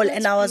all. That's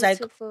and I was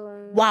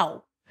beautiful. like,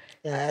 wow.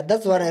 Yeah,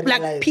 that's what I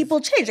realized. Like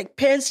people change, like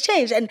parents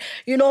change. And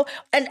you know,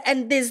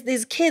 and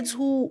there's kids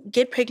who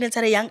get pregnant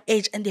at a young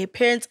age and their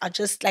parents are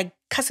just like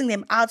cussing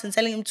them out and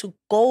telling them to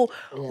go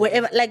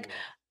wherever. Like,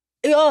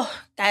 yo,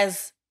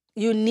 guys,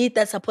 you need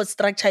that support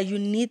structure. You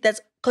need that,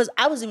 because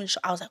I was even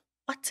sure. I was like,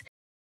 what?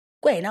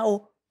 Wait,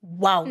 now,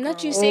 wow.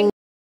 Not you saying.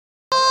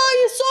 Oh,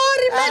 you're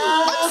sorry, man.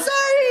 I'm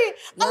sorry.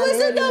 I was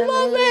in the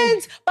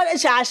moment. But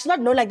I should not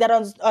know like that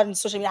on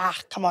social media. Ah,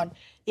 come on.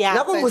 Yeah.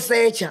 How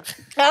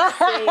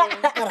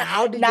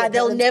did Nah, your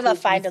they'll parents never cope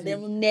find with her. They you?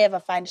 will never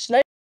find her. She's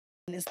not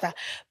Insta.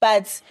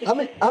 But How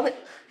many, what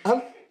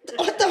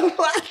the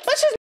fuck?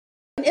 what's she's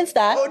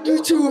Insta? On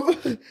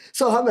YouTube.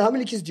 So how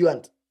many kids do you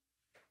want?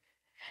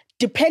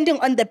 Depending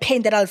on the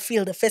pain that I'll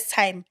feel the first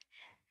time,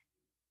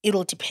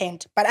 it'll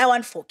depend. But I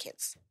want 4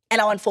 kids.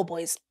 And I want 4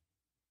 boys.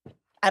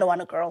 I don't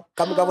want a girl.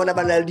 Come on, the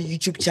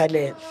YouTube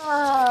channel.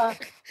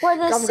 Come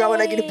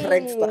on, get a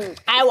prankster.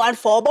 I want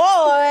 4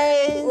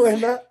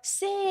 boys.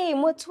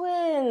 Same, we're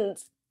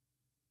twins.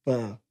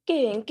 Wow.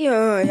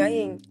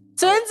 Twinsies.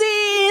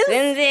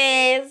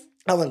 Twinsies.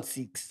 I want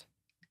 6.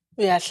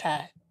 Yeah,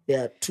 shy.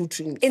 Yeah, 2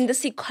 twins. In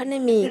this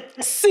economy.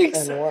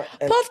 6. And what?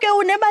 And Puff girl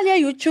will never hear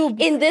YouTube.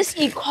 In this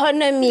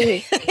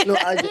economy. no,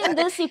 In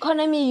this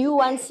economy, you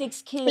want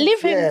 6 kids.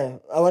 Leave him. yeah,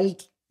 I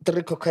want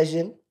 3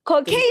 Caucasian.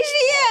 Caucasian.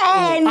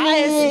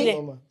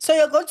 So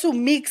you're going to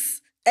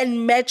mix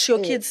and match your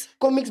kids.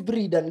 Go mix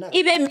breed and that.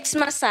 Even mix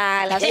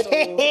masala. Like what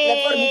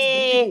mix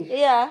breed?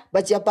 Yeah.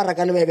 But you para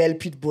kana be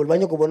pitbull.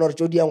 When you go bonor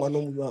jodi yang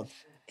wanu mu.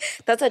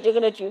 That's what you're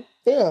gonna do.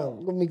 Yeah,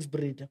 go mix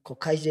breed.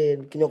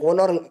 Caucasian. Kinyo go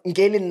bonor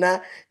ngeli na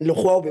le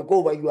khwa be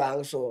go ba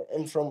yuang, so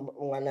I'm from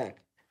Ngwana.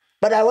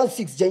 But I want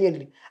 6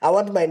 genuinely. I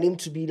want my name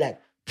to be like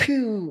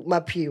Pew,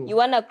 my Pew. You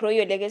wanna grow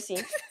your legacy.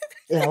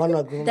 Yeah, I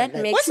wanna go. That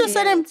like, makes What's your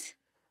sense. surname?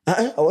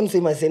 I won't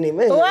say my surname.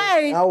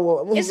 Why?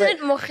 Isn't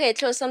it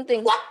Mokhetlo or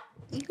something? What?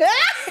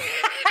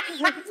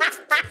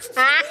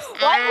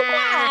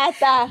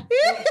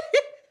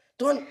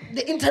 Don't,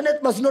 the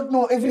internet must not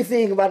know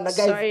everything, man. Guys.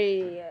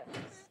 Sorry.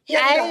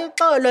 I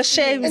follow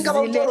shame. Enka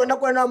ba mtoro na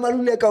kwena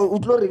maluleka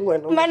utloring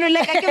wena.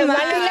 Manuleka ke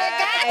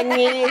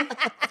Manuleka.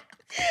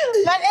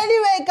 But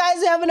anyway, guys,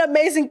 we have an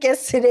amazing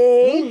guest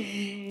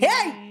today.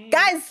 Hey,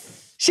 guys.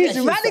 She's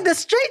running the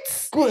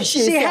streets. Good,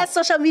 she has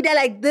social media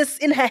like this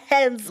in her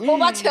hands.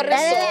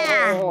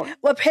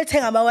 We're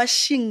petting our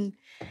washing.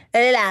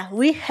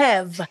 We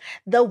have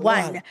the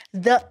one,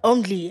 the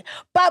only,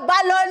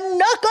 Paballo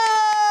Noko.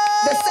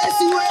 The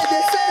sassy way.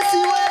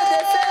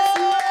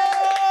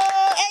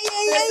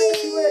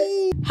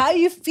 How are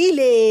you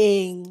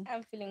feeling?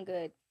 I'm feeling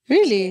good.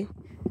 Really?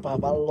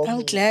 Paballo.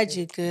 I'm glad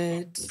you're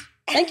good.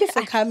 Thank you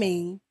for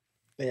coming.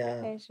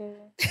 Yeah.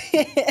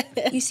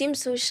 You seem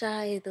so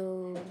shy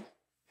though.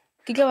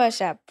 Go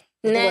wash up.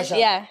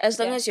 Yeah, as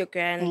long as you're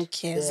grand.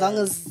 Okay, as long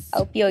as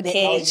I'll be the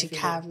okay. energy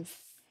comes.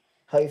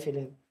 How are you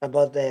feeling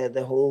about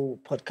the whole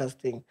podcast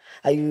thing?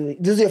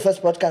 This is your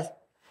first podcast?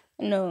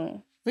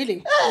 No.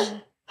 Really?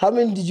 How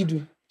many did you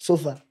do so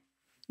far?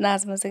 Now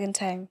it's my second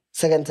time.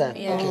 Second time.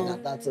 Yeah.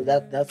 Okay,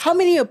 that's How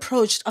many you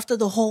approached after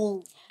the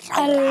whole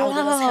round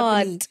that was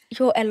happening?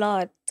 You're a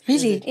lot.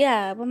 Really?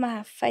 Yeah, but I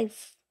have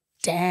 5.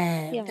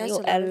 Damn. Yeah, That's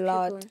you're a a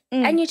lot. lot.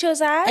 And you chose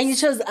us? And you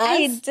chose us?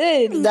 I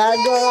did. that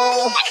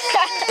girl.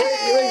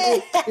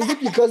 Wait. Is it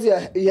because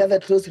you have a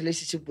close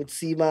relationship with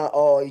Seemah,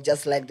 or you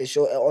just like the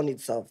show on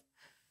itself?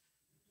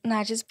 No,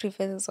 I just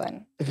prefer this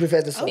one. You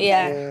prefer this one?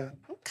 Yeah.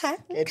 Okay.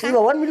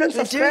 Seemah, 1 million We're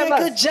doing subscribers.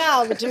 a good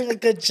job. We're doing a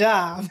good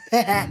job.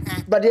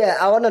 But yeah,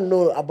 I want to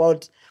know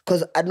about,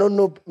 because I don't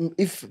know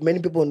if many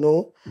people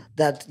know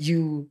that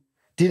you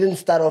didn't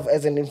start off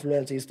as an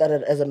influencer. You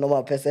started as a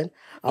normal person.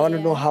 I want to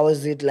know, how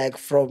is it like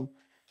from,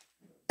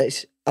 I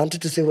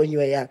wanted to say when you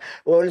were young,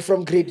 well,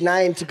 from grade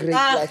 9 to grade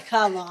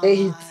come on.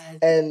 8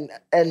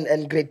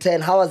 and grade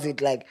 10. How was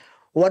it like?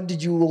 What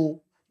did you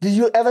Did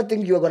you ever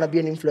think you were gonna be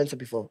an influencer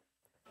before?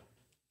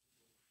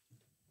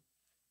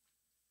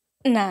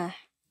 Nah.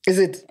 Is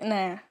it?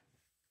 Nah.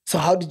 So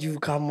how did you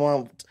come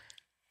out?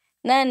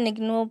 Nah,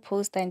 no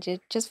post and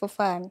just for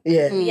fun.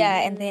 Yeah.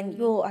 Yeah, and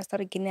then I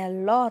started getting a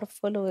lot of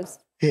followers.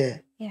 Yeah.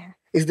 Yeah.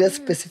 Is there a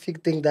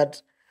specific thing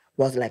that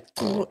was like,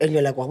 and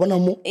you're like, what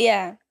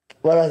Yeah.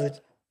 was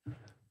it?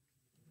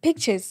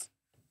 Pictures.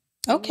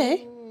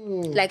 Okay.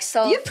 Like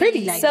selfies. You're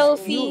pretty, like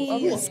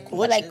Selfies. you're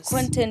Or like gorgeous.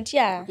 content,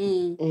 yeah.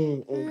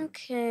 Okay.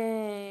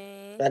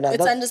 And It's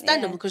that's-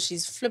 understandable because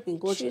she's flipping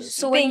gorgeous.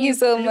 So Thank you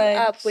so blew much.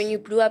 up, when you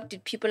blew up,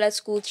 did people at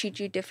school treat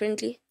you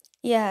differently?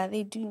 Yeah,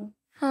 they do.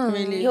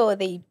 Really? Yo,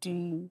 they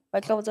do.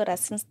 But I was on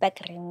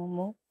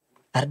Instagram.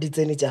 I did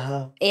say it,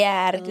 how?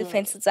 Yeah, I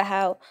different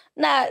how.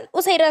 Nah,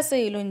 usayira so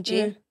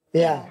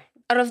Yeah.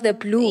 Out of the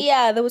blue.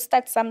 Yeah, they would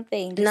start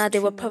something. Nah, just they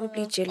were to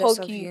probably jealous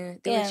poke of you.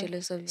 They Yeah. were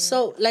jealous of you.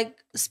 So, like,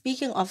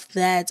 speaking of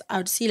that, I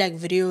would see like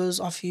videos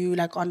of you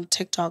like on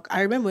TikTok.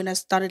 I remember when I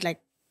started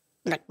like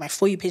my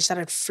For You page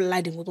started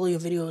flooding with all your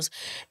videos.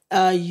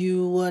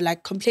 You were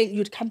like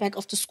you'd come back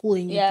after school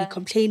and you'd be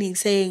complaining,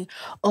 saying,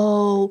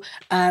 "Oh,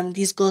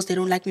 these girls, they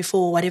don't like me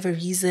for whatever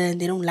reason.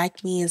 They don't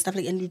like me and stuff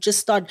like." And you just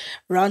start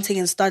ranting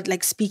and start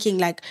like speaking,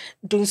 like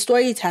doing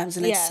story times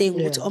and like saying,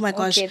 "Oh my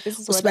gosh, Okay, this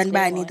is what is going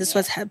on, this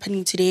was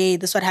happening today.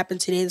 This what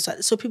happened today."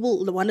 So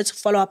people wanted to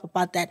follow up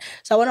about that.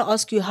 So I want to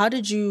ask you, how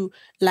did you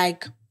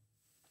like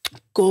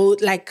go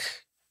like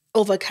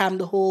overcome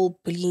the whole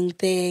bullying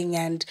thing?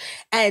 And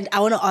I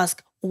want to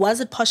ask, was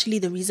it partially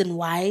the reason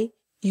why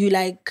you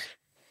like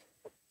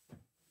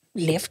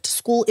left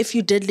school, if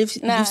you did leave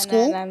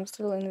school? Nah, I'm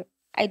still in.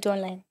 I do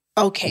online.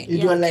 Okay.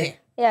 You do online.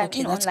 Yeah, Okay,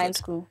 in that's online good.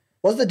 school.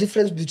 What's the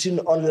difference between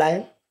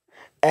online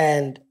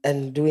and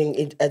doing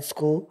it at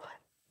school?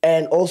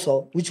 And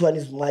also, which one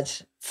is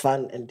much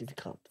fun and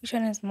difficult? Which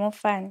one is more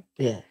fun?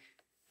 Yeah.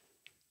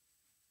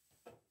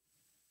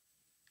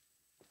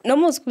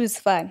 Normal school is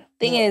fun.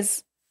 Thing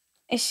is,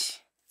 it's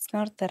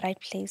not the right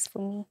place for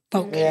me.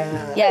 Okay.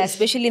 Yeah. Yeah,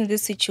 especially in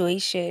this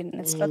situation,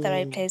 it's not the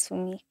right place for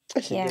me.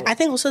 Yeah. I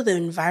think also the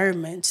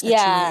environment that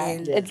Yeah, you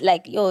were in. it's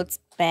like, it's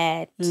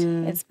bad.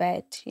 It's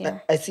bad. Yeah.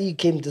 I see you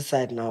came this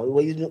side now.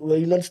 Were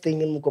you not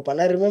staying in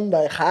Mukopan? I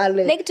remember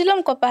Hale Like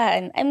Tulum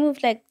Kopahan, I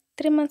moved like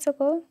 3 months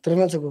ago. 3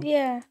 months ago.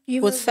 Yeah.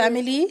 With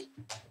family?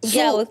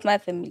 Yeah, with my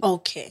family.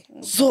 Okay.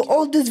 So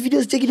all these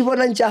videos taking you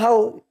on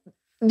how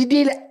did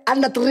you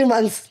under 3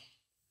 months?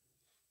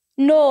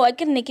 No, I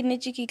can make it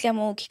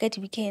more kika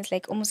weekends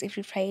like almost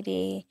every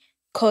Friday.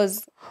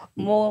 Cause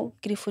more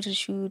get a photo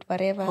shoot,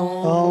 whatever.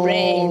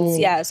 Brands.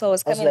 Yeah. So I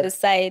was coming like, this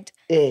side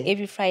yeah.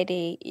 every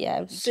Friday.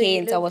 Yeah. So you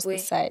Weekends I live was where?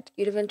 this side.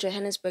 You live in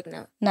Johannesburg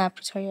now? Nah,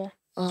 Pretoria.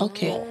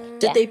 Okay.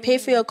 Did they pay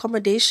for your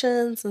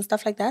accommodations and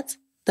stuff like that?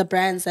 The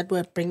brands that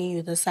were bringing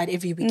you this side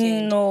every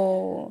weekend?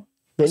 No.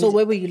 So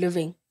where were you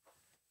living?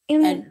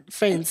 And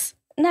friends?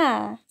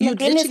 Nah. You My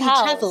granny's literally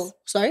house. travel?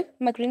 Sorry?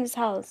 My granny's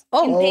house.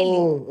 Oh. In Peli.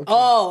 Okay.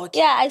 Oh, okay.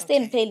 Yeah, I stay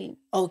in Peli.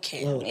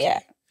 Okay. Yeah.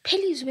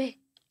 Pelly's where?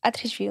 At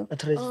Ridgeville.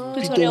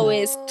 Pretoria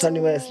West. Tony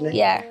West, ne?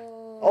 Yeah.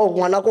 Oh,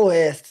 Wanako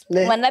West,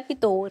 ne?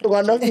 Manapitori.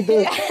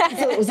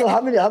 So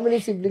how many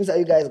siblings are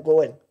you guys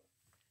going?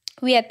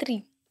 We are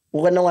 3.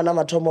 Wana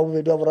mathomo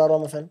bobedi wa boraro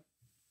wa mafelo?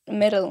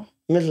 Middle.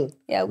 Middle.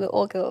 Yeah, we're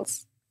all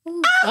girls.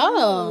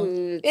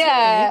 Oh.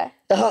 Yeah.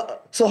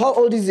 So how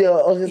old is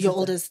your oldest? Your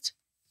oldest.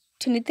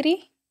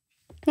 23.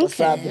 What's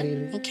up,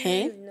 really?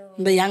 Okay.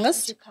 The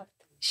youngest?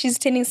 She's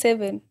turning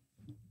 7.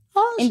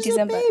 Oh, In she's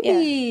December, a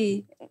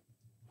baby.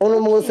 Only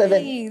more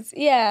 7. Please.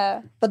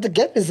 Yeah. But the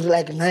gap is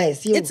like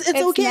nice. Yo. It's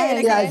okay. nice.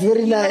 Like, Yeah, it's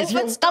very nice.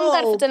 It's I'm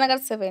dope. got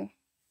 7.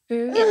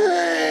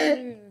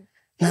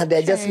 Nah,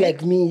 they're just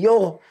like me.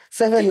 Yo,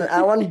 7,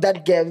 I want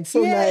that gap. It's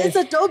so Yeah, nice. it's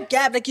a dope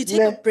gap. Like you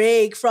take a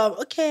break from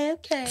okay.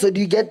 So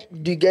do you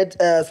get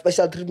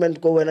special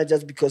treatment go when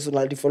just because you're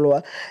not the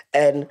follower?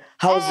 And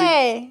how's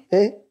Hey.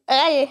 it?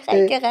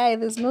 Hey,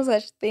 there's no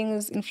such thing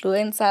as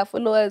influencer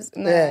followers.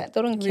 Nah, Yeah.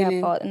 they don't care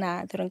about.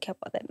 Nah, they don't care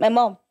about that. My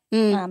mom.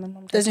 Nah, my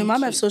mom. Does your doesn't mom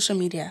care. have social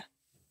media?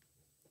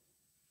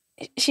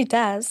 She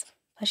does,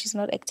 but she's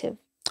not active.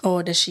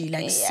 Or does she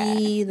like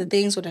see the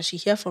things, or does she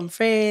hear from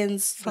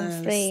friends? From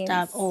friends.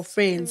 Stuff? Oh,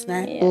 friends,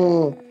 nah?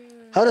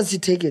 How does she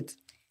take it?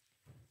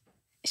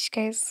 She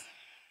guys.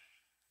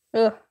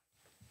 Ugh.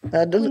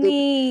 I don't.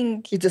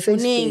 Kuning. It's the same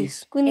Kuning.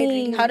 space.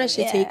 Kuning. How does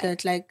she take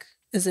it? Like,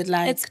 is it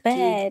like It's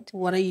bad.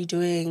 What are you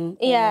doing?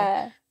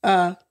 Yeah.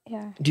 Or,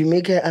 Yeah. Do you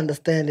make her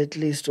understand at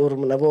least, or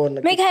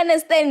Make her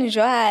understand,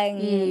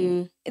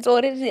 Joang. It's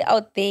already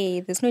out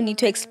there. There's no need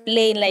to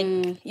explain.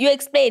 Like, you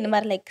explain,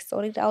 but like, it's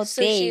already out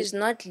So there. she's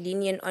not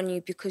lenient on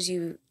you because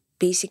you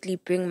basically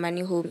bring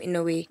money home in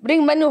a way.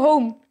 Bring money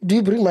home. Do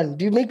you bring money?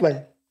 Do you make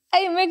money?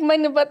 I make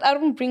money, but I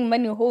don't bring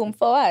money home.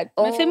 For what?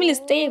 My family is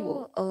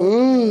stable.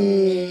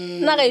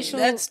 Nah,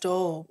 that's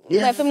dope.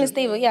 My family is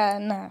stable. Yeah,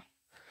 nah.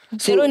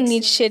 They don't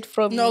need shit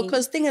from No, me.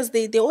 because thing is,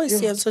 they always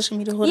see on social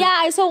media. Yeah,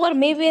 I saw what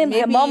maybe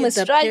my mom is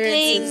the struggling,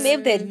 parents is-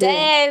 maybe their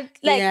dad.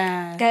 Like,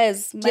 Yeah.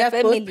 guys, Do you my have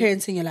family. both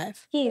parents in your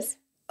life? Yes,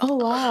 Oh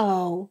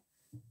wow.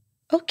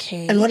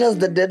 Okay. And what does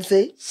the dad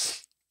say?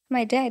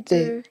 my dad.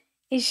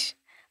 Ish.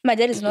 My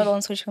dad is not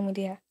on social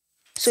media.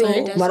 So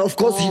he But doesn't. of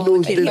course he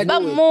knows. okay. there's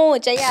no way.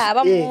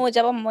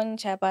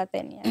 But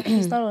then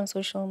he's not on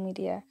social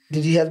media.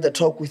 Did he have the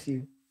talk with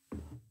you?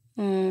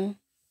 Mm.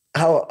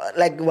 How,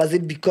 like, was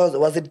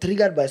it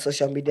triggered by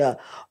social media,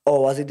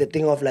 or was it the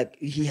thing of like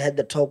he had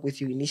the talk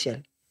with you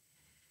initially?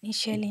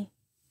 Initially,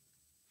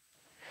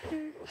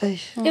 Hey.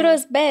 it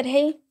was bad.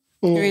 Hey,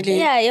 Really?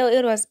 yeah,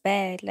 it was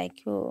bad.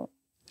 Like yo,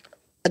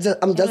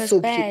 I'm just was so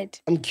bad.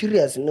 I'm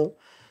curious,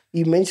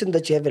 You mentioned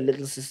that you have a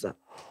little sister.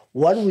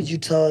 What would you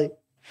tell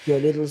your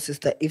little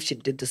sister if she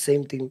did the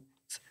same thing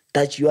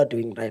that you are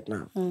doing right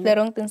now? the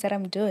wrong things that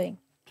I'm doing.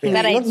 Yeah.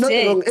 That I not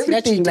did. wrong, everything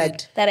That you like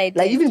did. That I did.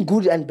 like even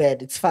good and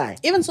bad, it's fine.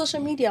 Even social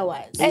media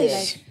wise.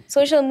 Ish.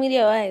 Social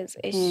media wise,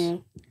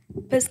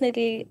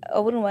 personally, I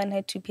wouldn't want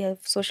her to be a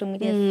social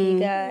media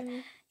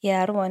figure.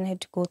 Yeah, I don't want her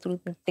to go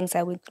through the things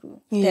I went through.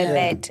 They're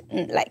bad.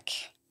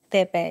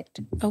 They're bad.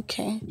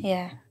 Okay.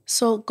 Yeah.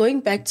 So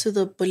going back to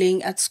the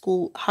bullying at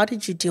school, how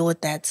did you deal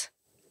with that?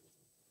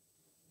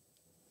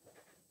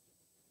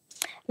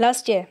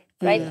 Last year,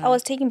 right? I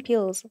was taking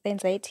pills, the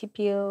anxiety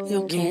pills.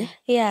 Okay.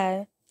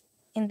 Yeah.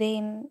 And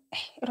then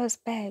it was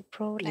bad,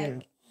 bro.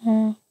 Like,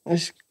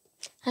 It's-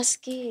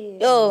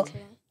 scared. yo.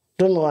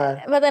 Don't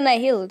worry. But then I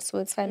healed, so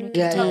it's fine. We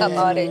can talk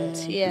about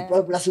it. Yeah.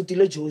 Plus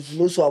utile Jozi,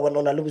 no so I want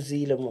on a little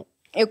zile mo.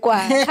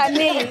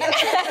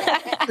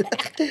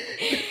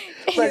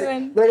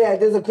 But yeah,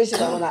 there's a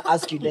question I want to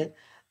ask you then,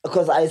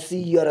 because I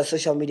see you're a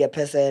social media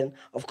person.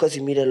 Of course,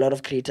 you meet a lot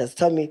of creators.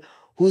 Tell me,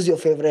 who's your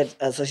favorite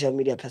social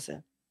media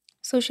person?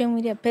 Social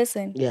media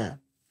person. Yeah,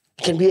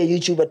 it can be a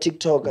YouTuber,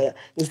 TikTok,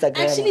 Instagram.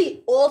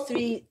 Actually, all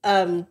three,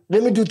 let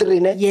me do three.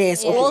 Ne?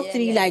 yes, all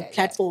three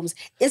platforms: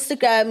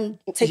 Instagram,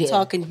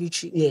 TikTok, and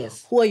YouTube.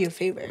 Yes. Who are your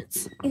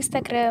favorites?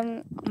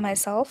 Instagram,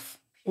 myself.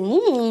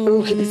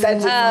 Okay,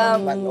 besides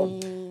but no.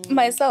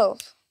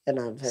 Myself. And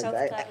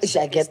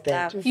I get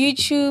that.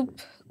 YouTube,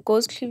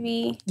 Ghost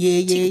Cluey,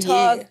 Yeah,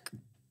 TikTok.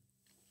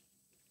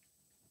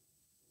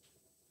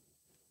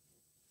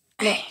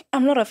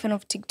 I'm not a fan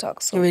of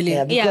TikTok. So Really?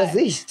 Yeah,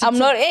 because I'm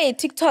not. Hey,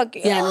 TikTok.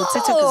 Yeah, no,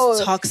 TikTok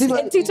is toxic.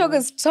 And TikTok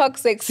is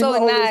toxic. So Seemah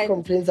always nice.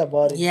 complains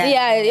about it. Yeah.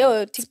 Yeah,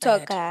 yo,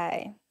 TikTok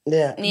guy.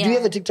 Yeah. Do you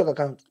have a TikTok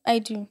account? I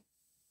do.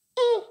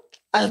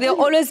 I They think-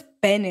 always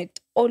ban it.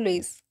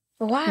 Always.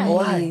 Why?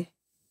 Why?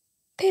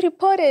 They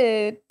report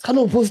it. Can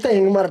you post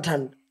a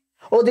marathon?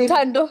 Oh, they.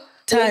 Tando.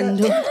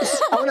 Thando.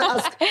 I want to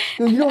ask.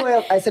 You know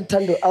why I said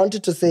Tando? I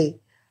wanted to say.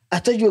 I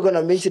thought you were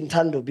gonna mention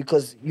Tando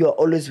because you are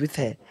always with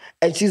her,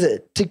 and she's a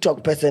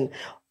TikTok person,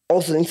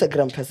 also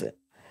Instagram person.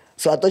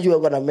 So I thought you were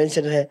gonna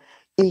mention her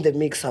in the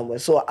mix somewhere.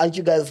 So aren't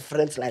you guys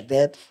friends like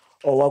that,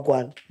 or what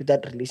one with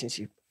that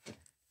relationship?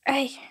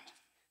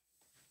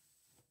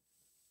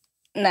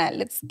 Nah,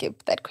 let's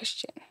skip that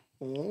question.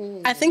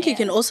 I think you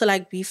can also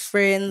be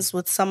friends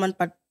with someone,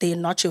 but they're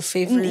not your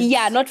favorite.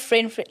 Yeah, not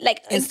friend.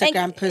 Like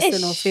Instagram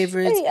person or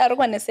favorite. I don't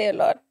want to say a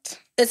lot.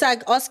 It's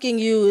like asking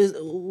you,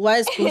 why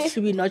is Ghost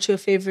to be not your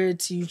favorite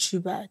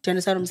YouTuber? Do you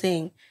understand what I'm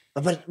saying?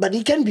 But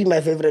he can be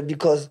my favorite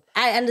because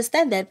I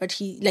understand that, but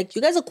he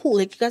you guys are cool,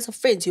 you guys are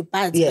friends, you're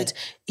buds, Yeah. but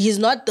he's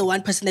not the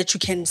one person that you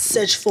can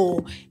search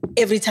for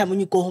every time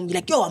when you go home. You're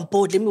like, yo, I'm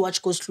bored, let me watch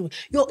Ghost Through.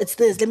 Yo, it's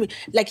this, let me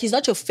he's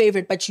not your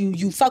favorite, but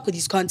you fuck with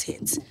his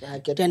content. I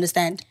get- Do you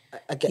understand?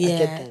 I get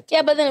that.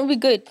 Yeah, but then we're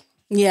good.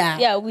 Yeah.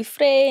 Yeah, we're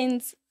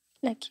friends.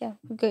 Yeah,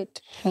 we're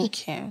good.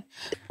 Okay.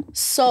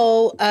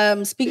 So,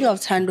 speaking of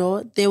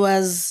Tando, there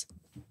was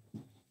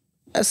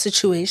a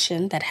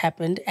situation that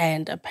happened,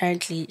 and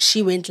apparently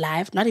she went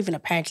live. Not even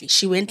apparently,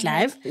 she went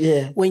live.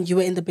 Yeah. When you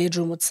were in the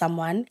bedroom with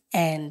someone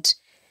and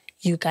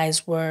you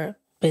guys were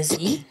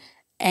busy,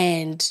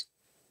 and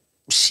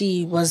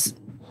she was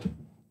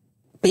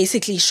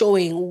basically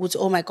showing,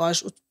 oh my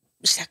gosh.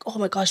 She's like, oh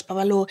my gosh,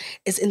 Paballo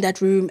is in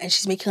that room and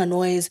she's making a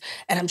noise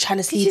and I'm trying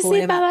to sleep Did or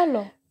you say whatever.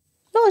 Paballo?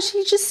 No,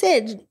 she just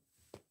said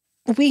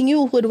we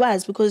knew who it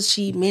was because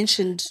she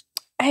mentioned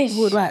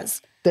who it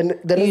was.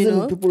 The reason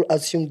know? people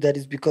assume that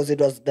is because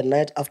it was the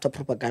night after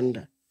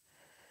propaganda.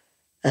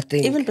 I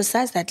think. Even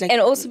besides that,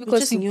 And also we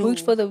because just we knew.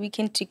 booked for the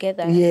weekend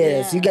together.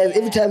 Yes, you guys.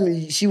 Every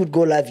time she would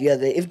go live, you are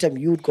there. Every time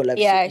you would go live,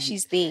 Yeah,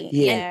 she's there.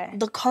 Yeah. Yeah.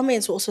 The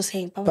comments were also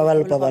saying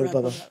Paballo, Paballo.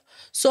 Paballo.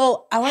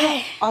 So I want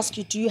to ask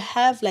you: do you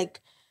have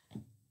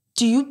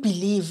do you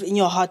believe in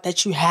your heart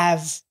that you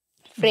have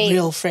Friends.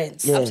 real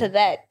friends? Yeah. After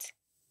that,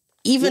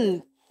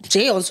 Even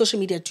Jay on social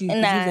media, do you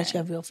believe Nah. that you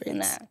have real friends?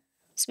 nah.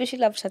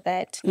 Especially after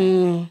that.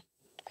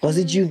 Was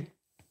it you?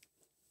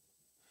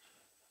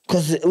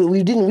 Because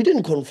we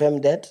didn't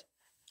confirm that.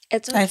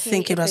 It's I okay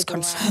think it if was they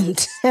don't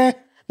confirmed.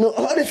 No,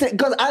 honestly,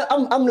 because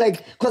I'm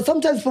like, because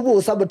sometimes people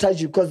will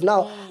sabotage you. Because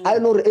now I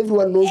know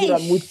everyone knows that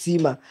I'm with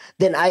Seemah.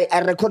 Then I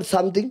record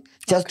something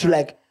just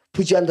to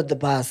put you under the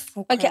bus.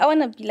 Okay, I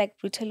want to be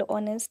brutally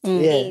honest. Yeah.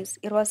 Yes,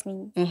 it was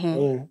me.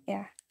 Mm.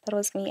 Yeah, that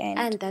was me.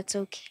 And that's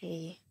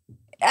okay.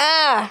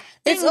 It's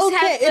Things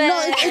okay.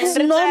 No, it's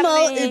happen.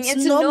 normal. It's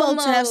It's normal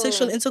to have normal.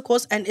 sexual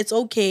intercourse, and it's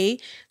okay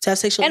to have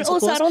sexual And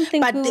intercourse. also, I don't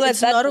think but we were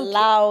it's that not okay.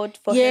 loud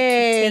for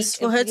Yes,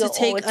 her for her to to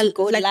take take to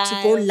go to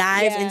go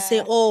live and say,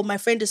 Yeah. "Oh, my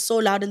friend is so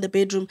loud in the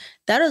bedroom."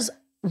 That is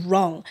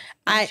wrong.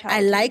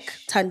 I like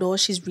Thando.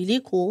 She's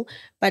really cool.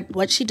 But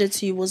what she did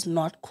to you was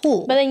not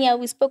cool. But then, yeah,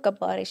 we spoke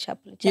about it. She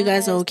apologized. You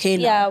guys are okay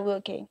now? Yeah, we're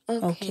okay.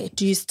 Okay.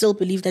 Do you still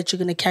believe that you're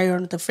going to carry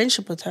on with the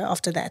friendship with her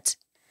after that?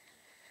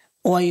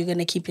 Or are you going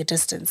to keep your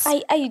distance?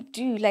 I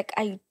do.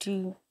 I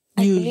do.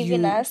 I believe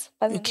in us.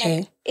 But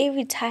okay.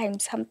 Every time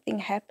something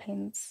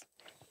happens,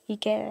 you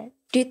get it.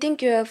 Do you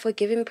think you're a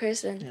forgiving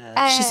person?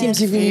 Yeah. She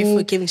seems very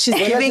forgiving. She's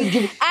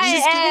giving.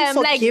 I am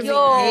like,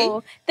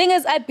 yo. Thing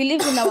is, I believe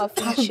in our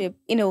friendship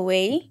in a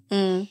way.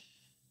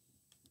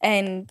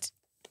 And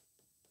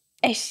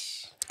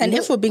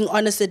if we're being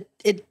honest,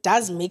 it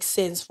does make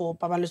sense for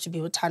Paballo to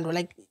be with Thando.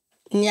 Like,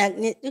 yeah,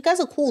 you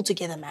guys are cool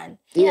together, man.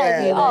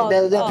 Yeah,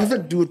 they're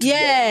perfect dude.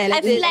 Yeah,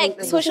 I feel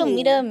like social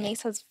media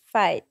makes us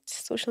fight.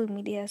 Social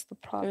media is the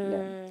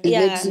problem. It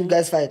makes you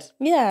guys fight.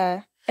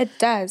 Yeah, it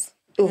does.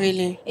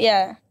 Really?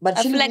 Yeah. But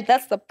I feel like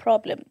that's the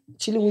problem.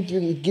 Chilling with you,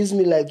 it gives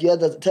me like you're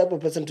the type of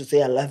person to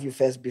say I love you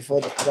first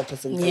before the other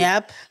person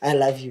says I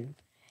love you.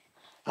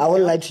 I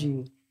won't lie to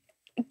you.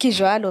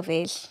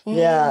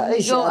 Yeah.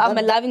 Yo, I'm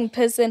a loving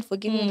person,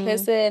 forgiving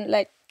person.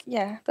 Like,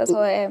 yeah, that's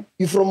how I am.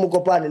 You from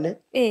Mukopane, ne?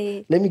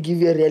 Hey. Let me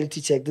give you a reality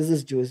check. This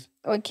is Joe's.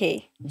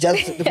 Okay.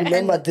 Just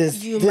remember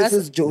this. This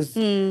is Joe's.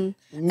 And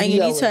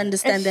you need to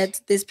understand that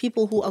there's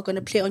people who are going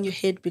to play on your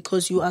head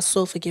because you are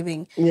so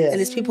forgiving. Yeah. And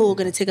there's people who are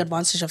going to take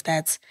advantage of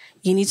that.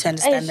 You need to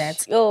understand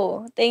that.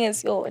 Thing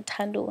is,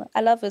 Tando,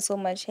 I love her so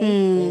much.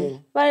 Hey?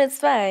 But it's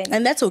fine.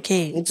 And that's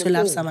okay to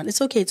love someone.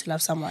 It's okay to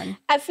love someone.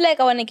 I feel like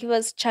I want to give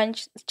us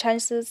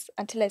chances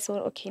until I say,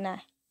 okay, nah,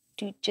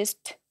 dude,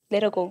 just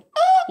let her go.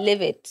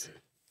 Live it.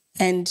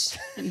 And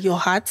your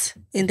heart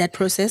in that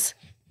process?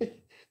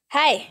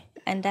 Hi.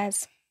 And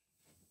that's.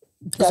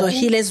 So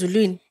heal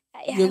Zulwin.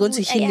 You're going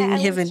to heal in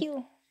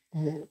heaven.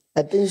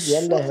 I think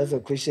Yanda has a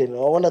question. I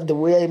wonder the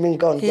way I mean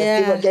count.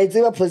 Yeah.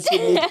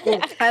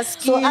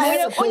 So I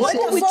have a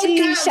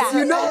question.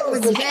 You know,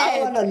 I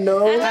want to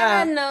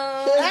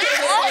know.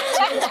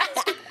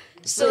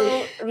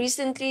 So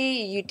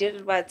recently you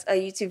did a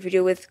YouTube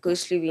video with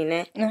Ghost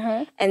Louine,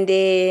 and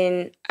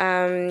then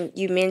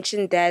you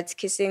mentioned that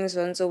kissing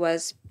Zonzo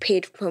was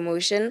paid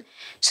promotion.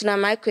 So now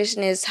my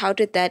question is, how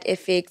did that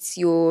affect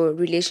your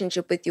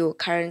relationship with your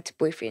current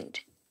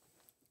boyfriend?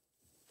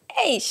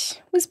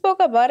 We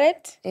spoke about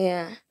it.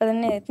 Yeah. But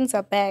then things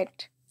are bad.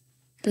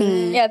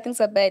 Yeah,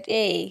 things are bad.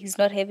 Hey, he's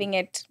not having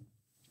it.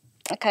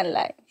 I can't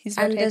lie. He's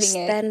not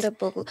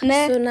understandable.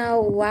 Nah. So now,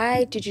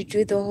 why did you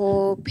do the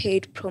whole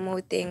paid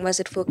promo thing? Was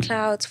it for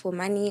clout, for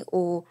money,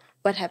 or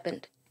what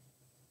happened?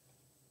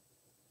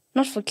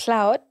 Not for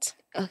clout.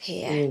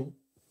 Okay, yeah.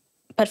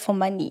 But for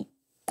money.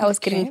 I was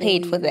getting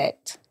paid for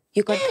that.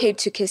 You got paid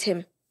to kiss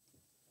him?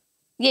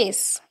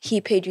 Yes. He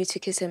paid you to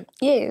kiss him?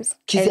 Yes.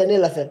 Kiss an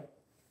elephant?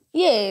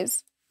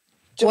 Yes.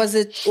 Was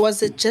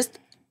it just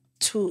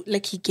to,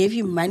 like, he gave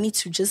you money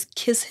to just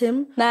kiss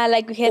him? Nah,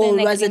 like we had an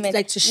agreement. Or was it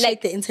like to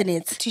shake the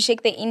internet? To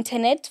shake the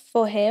internet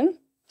for him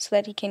so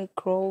that he can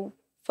grow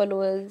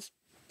followers.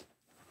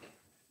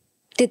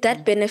 Did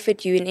that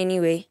benefit you in any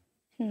way?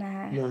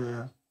 Nah.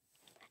 No.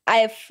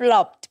 I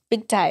flopped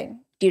big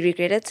time. Do you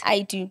regret it?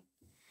 I do.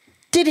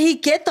 Did he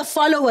get the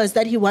followers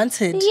that he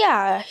wanted?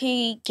 Yeah,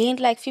 he gained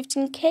like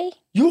 15K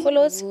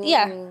followers. Ooh,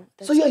 yeah.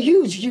 So you're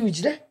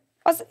huge, ne?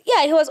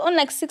 He was on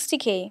like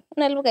 60K.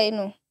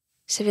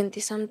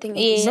 70-something.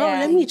 Yeah. Bro,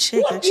 let me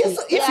check actually.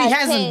 If he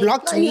hasn't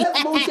blocked me.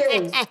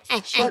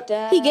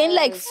 He gained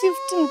like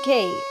 15K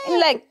in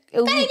like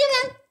a week.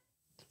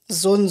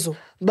 Zonzo.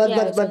 But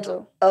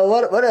Zonzo.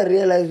 what I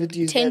realized with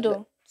you is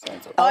Tando.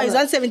 Oh, he's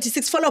on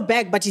 76. Follow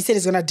back, but he said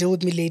he's gonna deal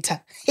with me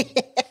later.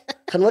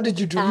 And what did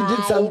you do? You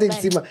did something,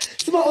 Seemah.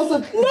 Seemah also.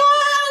 No,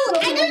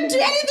 I didn't do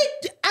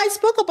anything. I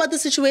spoke about the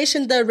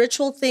situation, the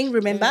ritual thing,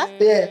 remember?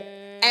 Yeah.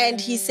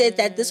 And he said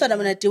that this one I'm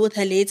gonna deal with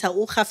her later.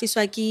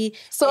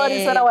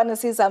 Sorry, I want to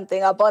say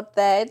something about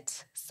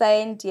that.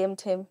 Cyan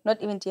DM'd him,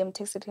 not even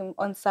texted him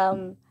on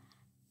some.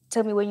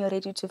 Tell me when you're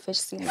ready to fetch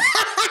Seemah.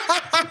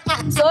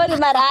 Sorry,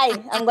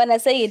 Marai. I'm gonna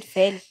say it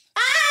fell.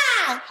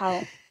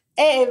 How?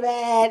 Hey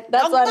man,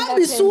 That's what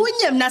happened.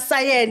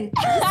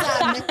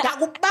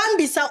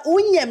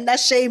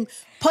 Shame.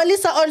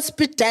 Police are on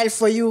speed dial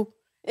for you.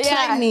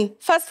 Try me.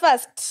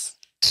 Fast.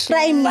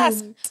 Try me.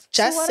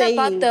 Just What saying.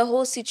 about the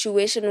whole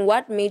situation?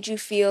 What made you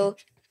feel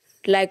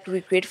like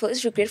regretful?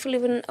 Is regretful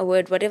even a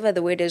word? Whatever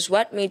the word is,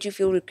 what made you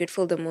feel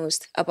regretful the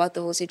most about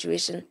the whole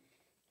situation?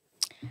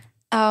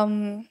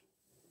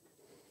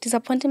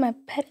 Disappointing my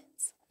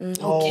parents.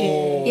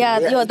 Okay. Yeah,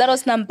 that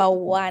was number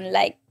one.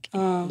 Like,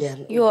 Yeah.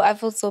 I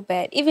feel so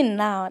bad. Even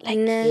now, like,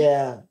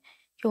 Yeah.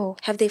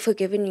 Have they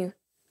forgiven you?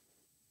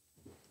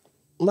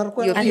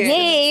 Marco, Your parents?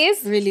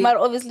 yes, Really? but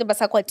obviously,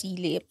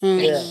 basakwatile.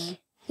 yeah.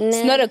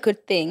 It's not a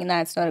good thing.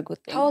 Nah, it's not a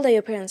good thing. How old are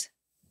your parents?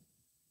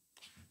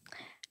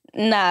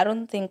 Nah, I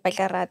don't think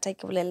Pakarata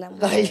Kibulela.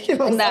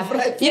 Nah.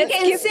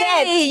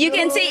 You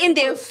can say in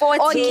their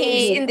 40s.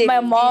 Okay, in their my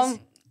 50s. mom,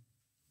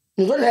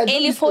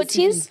 Early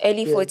 40s.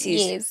 Early 40s.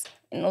 Yes,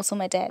 and also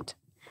my dad.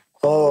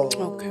 Oh.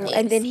 Okay.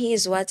 And then he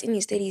is what? In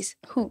his 30s?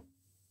 Who?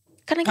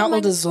 Can I get How my-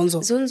 old is Zonzo?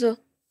 Zonzo.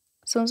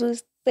 Sonzo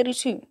is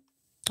 32.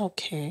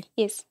 Okay.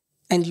 Yes.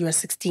 And you are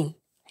 16.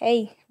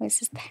 Hey, my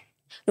sister.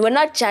 We're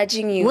not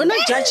judging you. We're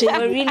not judging.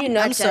 We're really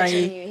not I'm sorry.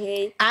 judging you.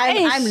 Hey.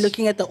 I'm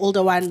looking at the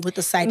older one with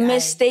the side eye.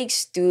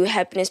 Mistakes do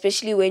happen,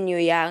 especially when you're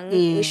young.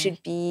 We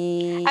should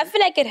be. I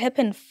feel like it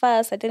happened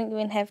fast. I didn't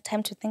even have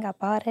time to think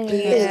about it.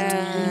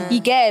 Yeah.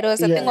 You get it. It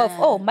was a thing of,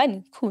 oh,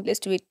 money, cool, let's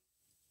do it.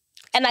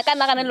 And I can't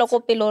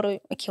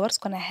okay, what's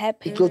gonna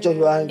happen?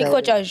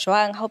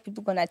 How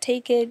people gonna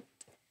take it?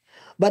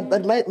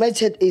 But my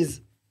chat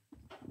is,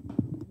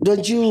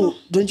 don't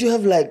you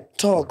have like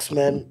talks,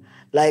 man?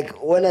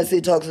 Like when I say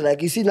talks,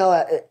 like you see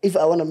now, if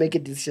I want to make a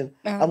decision,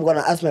 I'm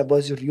gonna ask my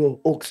boys, yo,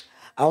 Oaks,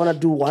 I wanna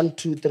do 1,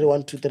 2, 3,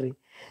 1, 2, 3.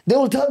 They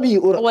will tell me, I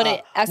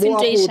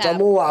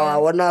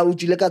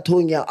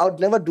would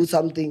never do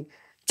something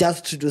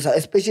just to do something,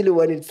 especially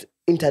when it's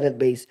internet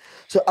based.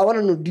 So I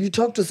wanna know, do you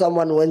talk to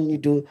someone when you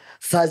do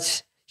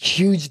such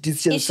huge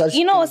decisions?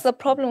 You know what's the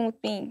problem with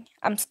me?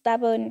 I'm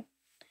stubborn,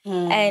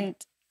 and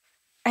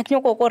I do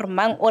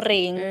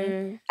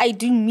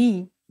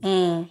me,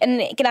 and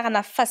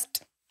I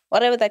fast.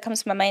 Whatever that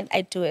comes to my mind,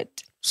 I do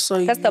it.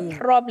 So that's the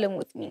problem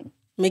with me.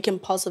 Make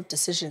impulsive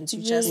decisions.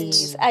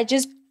 I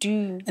just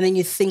do. And then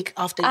you think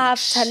after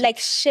like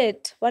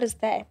shit. What is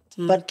that?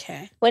 But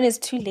when it's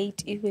too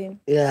late, even.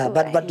 Yeah,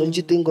 but don't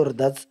you think, or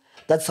that's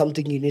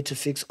something you need to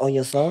fix on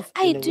yourself?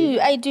 I do.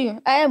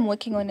 I am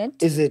working on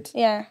it. Is it?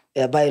 Yeah.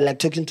 Yeah, by like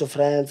talking to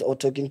friends or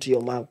talking to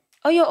your mom.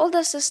 Or your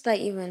older sister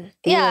even.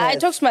 Yeah, I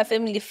talk to my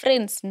family,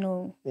 friends,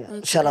 no.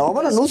 Shala, I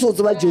want to know so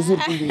about Josie.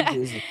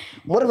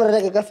 What about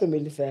like a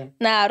family fan?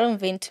 Nah, I don't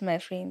vent to my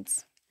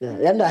friends. Yeah,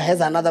 Yanda has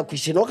another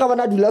question. Okay,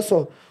 when I do that,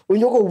 so when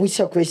you go with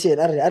your question,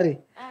 are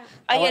you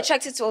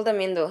attracted to older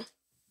men though?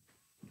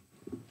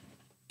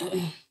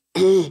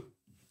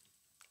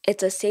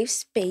 It's a safe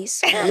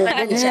space. We're not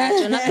gonna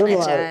judge. We're not gonna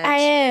judge. I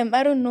am.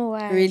 I don't know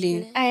why.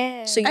 Really? I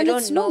am. So you and don't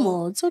it's know.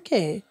 normal. It's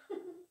okay.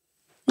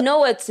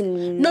 No, it's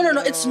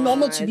No. It's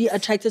normal to be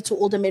attracted to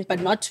older men, but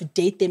not to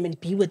date them and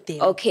be with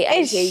them. Okay,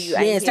 I hear you.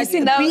 Yes, like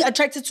being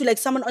attracted to like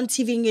someone on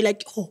TV and you're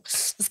like, oh,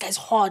 this guy's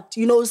hot.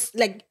 You know,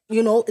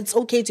 it's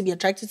okay to be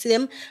attracted to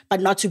them,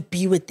 but not to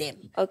be with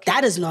them. Okay.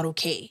 That is not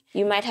okay.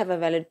 You might have a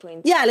valid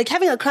point. Yeah, like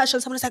having a crush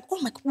on someone is like, oh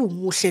my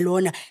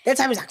God, that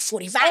time is like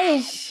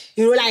 45.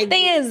 You know, like.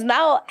 Thing is,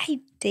 now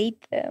I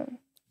date them.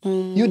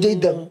 You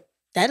date them.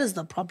 That is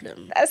the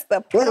problem. That's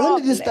the problem.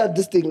 When did you start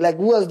this thing? Like,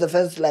 who was the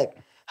first, like,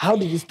 how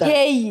did you start?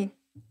 Hey.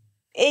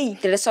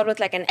 Did it start with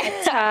like an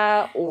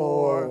actor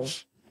or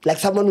like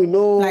someone we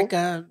know? Like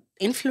a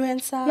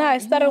influencer? No, I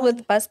started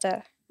with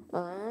Buster.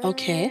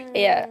 Okay.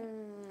 Yeah.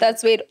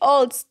 That's where it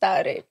all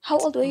started. How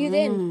old were you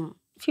then?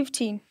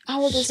 15.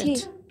 How old was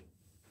he?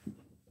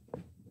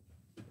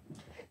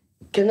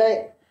 Can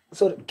I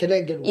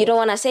get one? You don't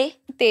want to say?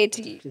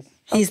 30.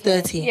 He's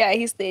 30. Yeah,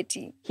 he's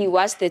 30. He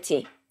was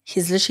 30.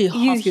 He's literally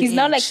half your He's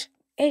now age.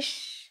 like,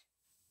 ish.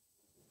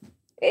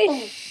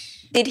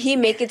 Did he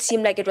make it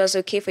seem like it was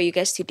okay for you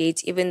guys to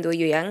date even though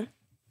you're young?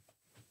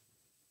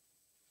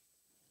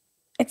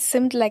 It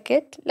seemed like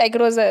it. Like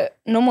it was a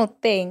normal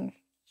thing.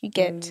 You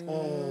get.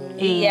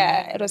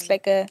 Yeah, it was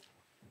like a...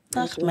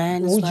 Ugh,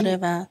 man, it's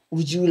whatever.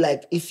 Would you,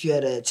 like, if you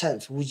had a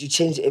chance, would you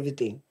change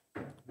everything?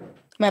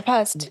 My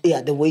past.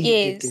 Yeah, the way you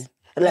did things.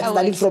 Like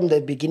starting from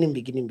the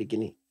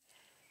beginning.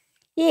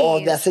 Yes. Or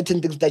there are certain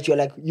things that you're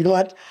like, you know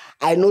what?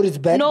 I know it's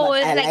bad,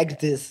 but I like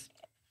this.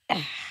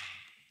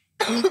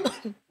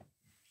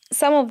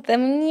 Some of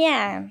them,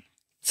 yeah.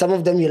 Some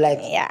of them you like.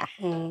 Yeah.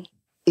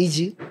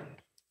 E.g.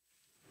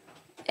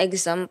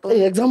 Example.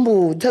 Hey,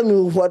 example. Tell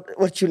me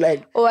what you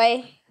like.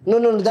 Why?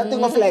 No. That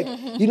thing of like,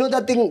 you know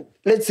that thing,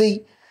 let's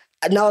say,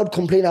 now I'd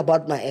complain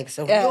about my ex.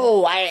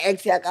 Oh, I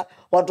ex,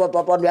 what,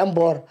 I'm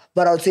bored.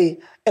 But I'll say,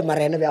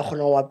 Marina, we are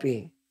going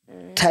to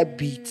type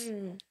beats.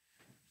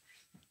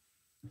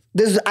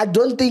 I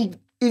don't think,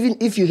 even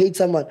if you hate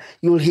someone,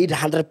 you will hate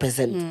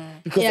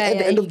 100%. Because at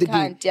the end of the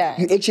day,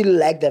 you actually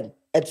like them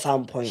at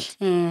some point.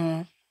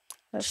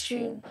 That's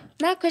true.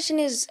 My question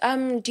is,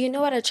 do you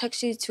know what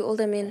attracts you to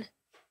older men?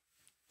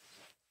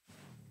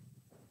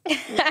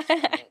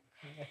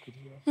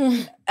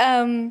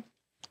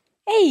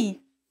 Hey,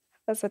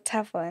 that's a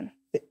tough one.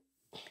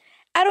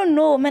 I don't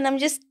know, man. I'm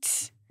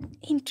just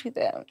into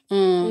them.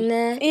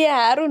 Nah.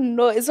 Yeah, I don't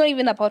know. It's not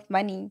even about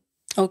money.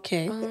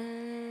 Okay.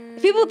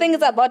 People think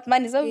it's about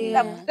money. So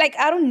like,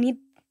 I don't need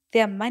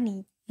their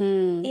money.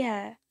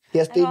 Yeah.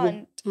 Yes, I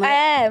don't. I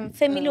am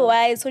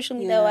family-wise, social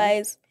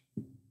media-wise.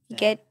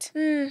 Get.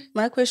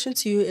 My question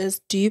to you is,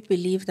 do you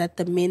believe that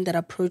the men that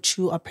approach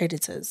you are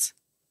predators?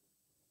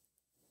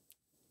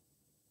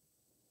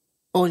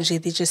 Or they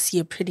just see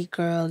a pretty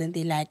girl and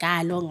they're like,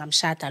 long, I'm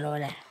shot,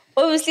 alola.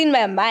 Obviously, in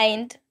my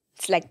mind,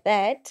 it's like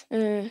that.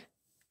 And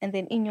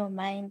then in your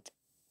mind,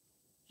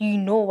 you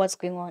know what's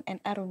going on, and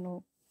I don't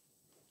know.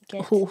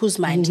 Get. Whose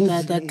mind?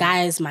 The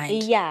guy's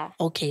mind? Yeah.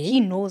 Okay. He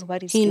knows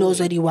what he's He doing. knows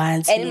what he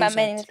wants. And in my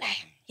mind, it's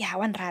like, yeah,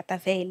 one rata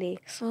vele.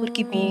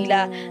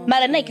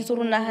 Mara na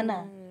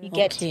kisurunahana. You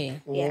get.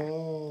 Okay.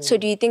 Yeah. So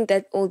do you think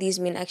that all these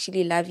men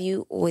actually love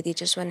you or they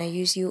just want to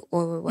use you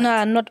or what?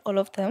 No, not all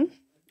of them.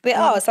 There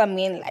are some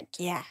men like,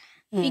 yeah.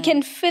 You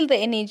can feel the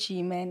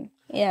energy, man.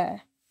 Yeah.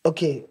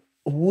 Okay,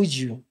 would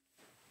you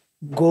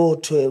go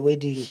to a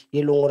wedding,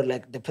 or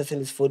like the person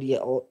is 40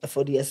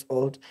 years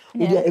old,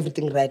 we do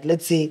everything right.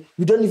 Let's say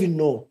we don't even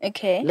know.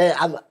 Okay. Like,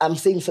 I'm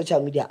saying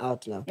social media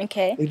out now.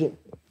 Okay. We don't.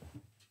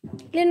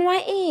 Then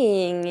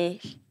why?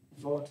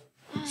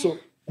 So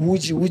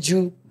would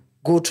you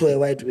go to a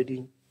white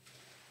wedding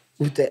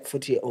with a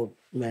 40-year-old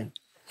man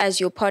As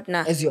your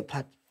partner. as your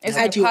partner?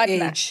 At your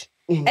age.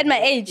 At my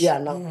age? Yeah,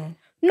 now.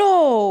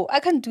 No, I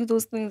can't do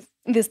those things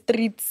in the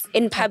streets.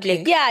 In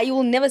public. Yeah, you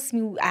will never see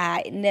me.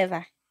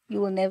 Never.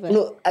 You will never.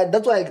 No,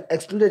 that's why I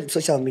excluded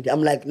social media.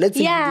 I'm like, let's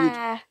say you do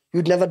it.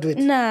 You'd never do it.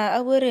 Nah,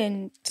 I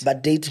wouldn't.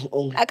 But dating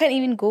only. I can't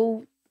even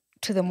go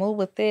to the mall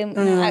with them.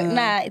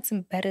 Nah, it's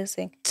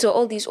embarrassing. So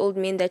all these old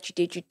men that you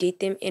date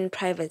them in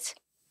private?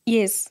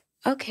 Yes.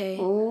 Okay.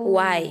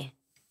 Why?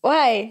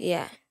 Why?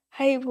 Yeah.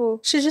 Hi, boo.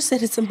 She just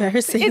said it's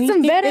embarrassing. It's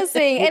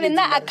embarrassing. And then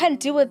I can't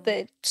deal with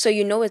it. So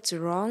you know it's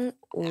wrong?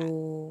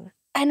 Or...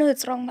 I know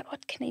it's wrong, but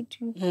what can I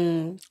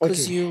do?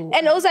 Because you...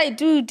 And also, I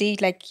do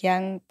date like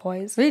young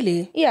boys.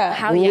 Really? Yeah.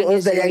 How young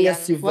is the your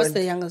youngest young? you've What's went?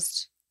 the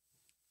youngest?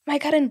 My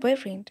current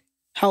boyfriend.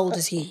 How old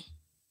is he?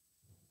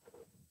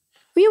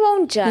 We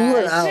won't judge. You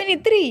and I-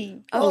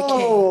 23.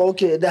 Oh,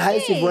 okay. The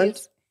highest you've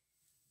went?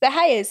 The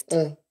highest.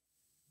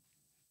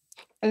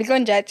 We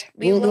can't judge.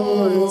 We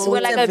won't. We're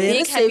like It's a a very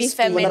big safe happy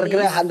space. I'm gonna family.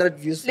 get 100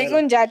 views. We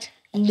can't judge.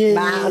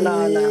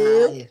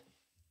 Nah.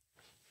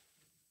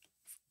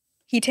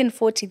 He turned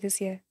 40 this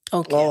year.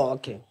 Okay. Oh,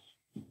 okay.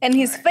 And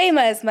he's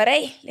famous,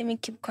 Marai. Let me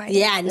keep quiet.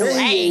 Yeah, no,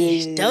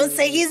 hey, don't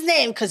say his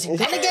name because you're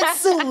gonna get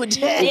sued.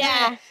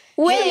 Yeah.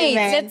 Wait,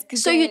 man.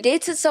 so you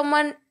dated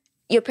someone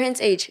your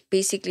parents' age,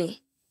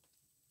 basically?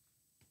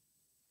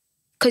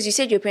 Because you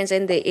said your parents are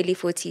in the early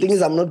 40s. Thing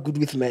is, I'm not good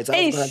with maths.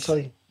 I was gonna tell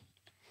you.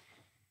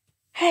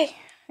 Hey.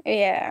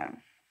 Yeah.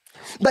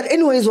 But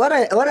anyways, what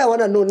I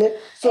wanna know, ne?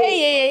 So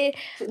Hey.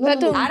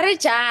 But Are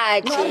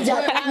judge.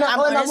 I'm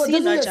honestly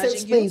not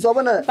judging you. So I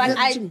wanna, But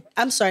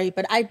I'm sorry,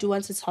 but I do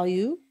want to tell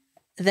you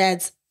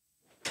that,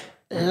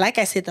 like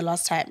I said the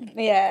last time,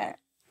 yeah.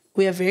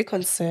 we are very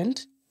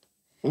concerned.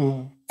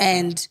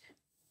 And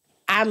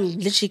I'm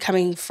literally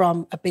coming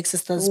from a big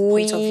sister's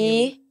point of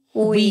view.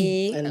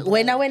 We.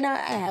 When you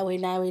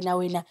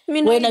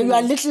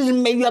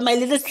are my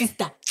little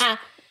sister.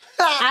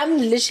 I'm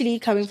literally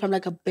coming from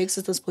like a big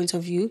sister's point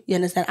of view. You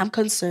understand? I'm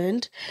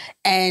concerned,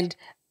 and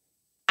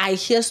I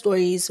hear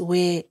stories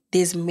where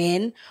there's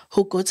men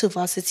who go to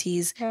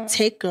varsities,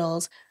 take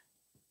girls,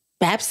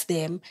 babs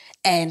them,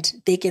 and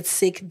they get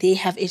sick. They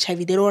have HIV.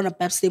 They don't want to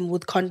babs them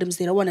with condoms.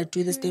 They don't want to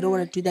do this. They don't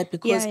want to do that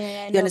because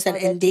you understand.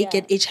 And they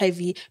get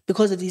HIV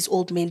because of these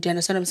old men. Do you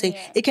understand what I'm saying?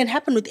 It can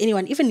happen with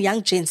anyone, even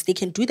young gents. They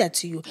can do that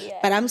to you.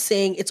 But I'm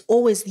saying it's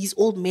always these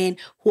old men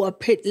who are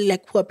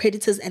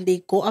predators, and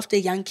they go after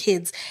young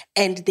kids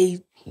and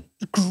they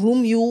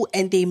groom you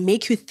and they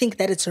make you think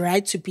that it's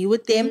right to be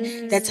with them.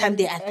 That time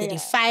they are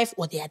 35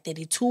 or they are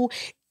 32.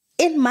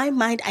 In my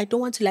mind, I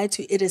don't want to lie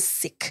to you. It is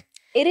sick.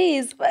 It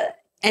is, but...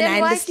 And Then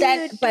I why do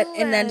understand, you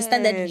do and I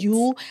understand that it?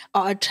 you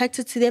are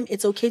attracted to them.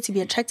 It's okay to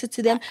be attracted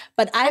to them,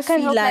 but I I can't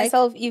feel help like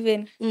myself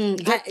even. I'm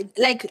at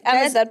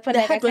that point, the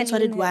like, I head went can't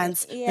what it even-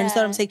 wants. You yeah.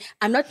 understand what I'm saying?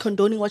 I'm not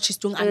condoning what she's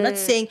doing. I'm not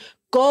saying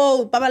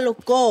go, Paballo,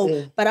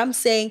 go. But I'm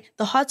saying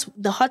the heart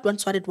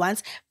wants what it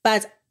wants.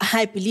 But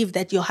I believe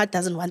that your heart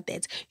doesn't want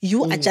that.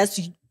 You are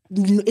just,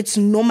 it's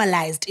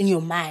normalized in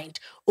your mind.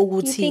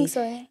 You think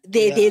so, eh?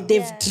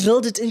 They've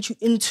drilled it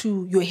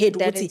into your head.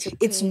 That Oguthi, it's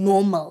it's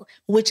normal,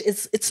 which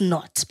it's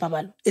not,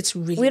 Paballo. It's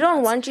really We don't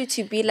not. want you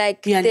to be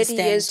like You 30 years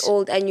understand?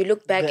 old and you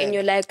look back and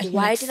you're like, And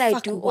you're why like, did I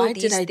fuck, do why all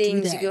did these I do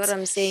things? You that? get what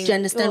I'm saying? Do you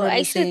understand what I I'm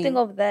used to saying? think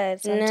of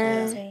that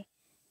sometimes. Nah. eh.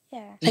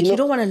 Yeah. Like you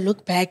don't want to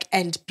look back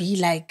and be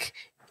like,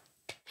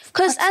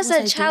 Because as was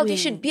a I child, you doing?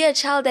 should be a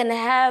child and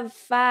have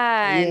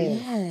fun.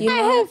 You I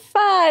know? have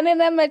fun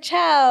and I'm a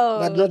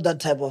child. but not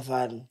that type of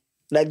fun.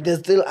 Like there's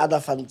still other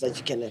fun that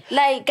you can have.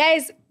 Like,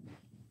 guys,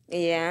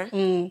 Yeah.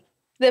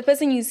 the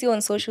person you see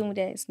on social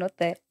media is not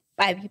the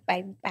bye.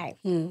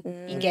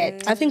 You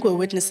get. I think we're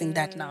witnessing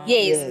that now.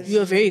 Yes.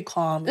 You're very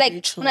calm. very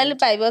Like, chill. when I look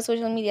bye on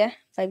social media,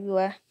 bye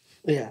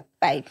Yeah.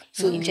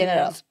 in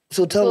general.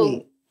 So tell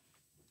me,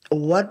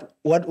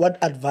 what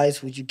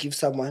advice would you give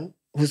someone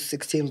who's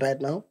 16 right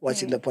now,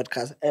 watching the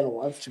podcast and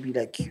wants to be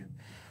like you?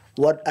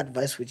 What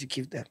advice would you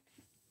give them?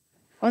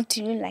 Want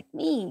to be like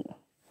me?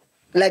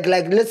 Like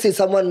let's say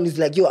someone is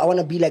like, yo, I want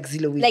to be like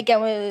Zillewizzy. Like,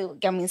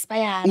 I'm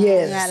inspired.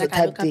 yes, Yeah, the like I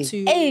type look up thing. to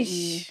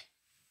you.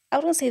 I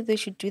wouldn't say they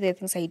should do the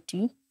things I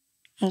do.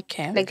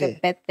 Okay. Like Okay. the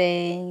bad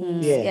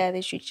things. Yeah. Yeah,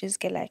 they should just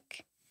get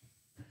like,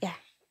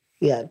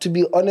 Yeah, to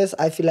be honest,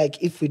 I feel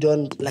like if we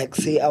don't like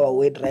say our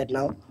word right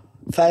now,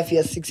 5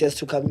 years, 6 years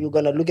to come, you're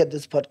gonna look at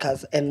this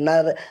podcast and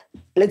now,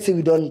 let's say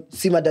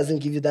Seemah doesn't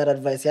give you that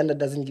advice, Yanda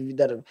doesn't give you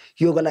that advice,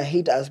 you're gonna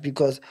hate us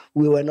because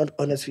we were not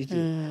honest with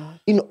you.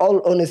 In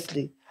all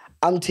honesty,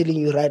 I'm telling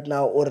you right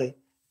now, Ore,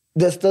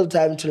 there's still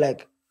time to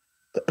like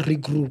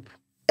regroup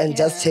and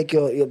just check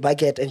your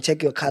bucket and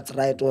check your cards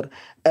right, or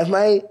am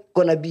I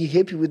gonna be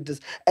happy with this?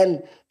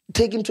 And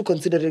take into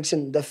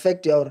consideration the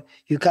fact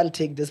you can't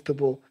take these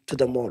people to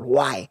the mall.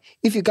 Why?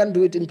 If you can't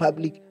do it in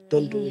public,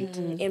 don't do it.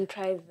 In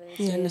private.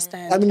 You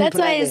understand? I mean, That's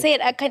why I private.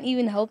 said I can't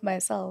even help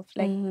myself.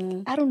 Like,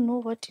 I don't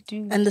know what to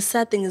do. And the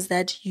sad thing is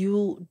that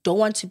you don't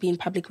want to be in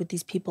public with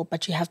these people,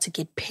 but you have to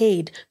get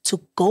paid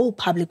to go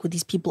public with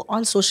these people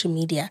on social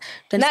media.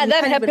 Then Nah, you that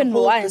can't even happened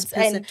hold once this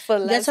person. and for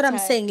That's what I'm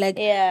lifetime. saying. Like,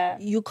 Yeah.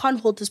 you can't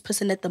hold this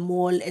person at the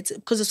mall. It's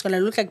because it's gonna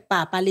look like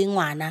Papa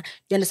Lingwana.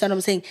 You understand what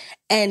I'm saying?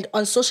 And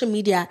on social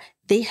media,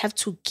 they have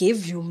to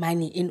give you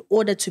money in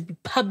order to be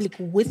public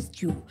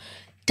with you.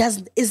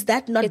 Is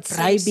that not It seems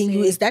bribing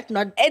you? sick. Is that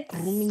not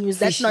grooming you? Is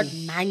that not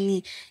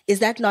money? Is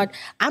that not?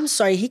 I'm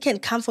sorry, he can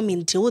come for me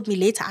and deal with me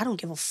later. I don't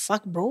give a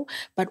fuck, bro.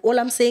 But all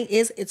I'm saying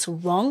is it's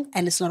wrong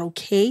and it's not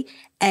okay.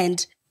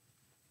 And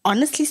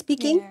honestly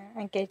speaking,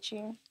 Yeah, I get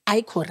you.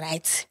 I could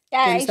write. Yeah,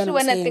 I actually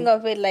want to think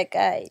of it like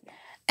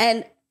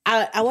And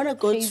I want to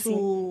go Crazy.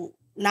 to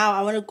now.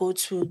 I want to go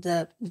to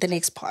the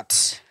next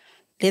part.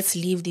 Let's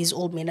leave these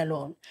old men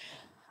alone.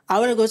 I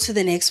want to go to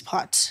the next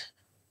part.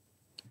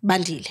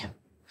 Bandile.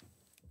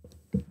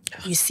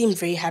 You seem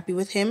very happy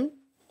with him.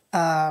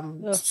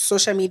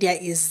 Social media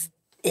is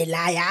a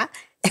liar.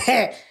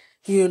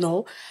 You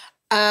know.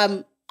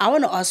 I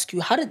want to ask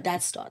you, how did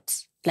that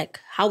start? Like,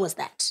 how was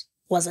that?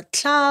 Was it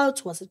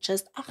clout? Was it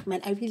just,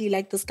 man, I really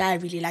like this guy. I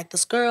really like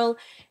this girl.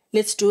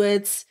 Let's do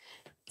it.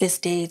 Let's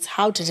date.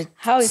 How did it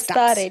start?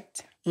 started.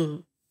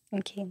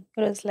 Okay.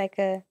 It was like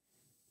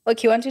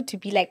you wanted to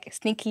be like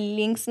sneaky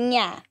links.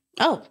 Yeah.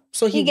 Oh,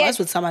 so he You was get-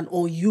 with someone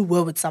or you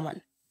were with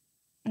someone?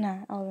 Nah,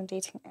 I wasn't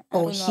dating. I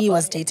Or don't know he about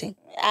was it. dating?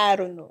 I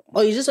don't know.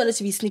 Or you just wanted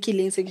to be sneaky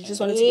links and you just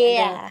wanted to be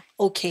Yeah.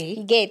 You okay.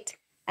 get.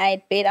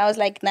 I bet. I was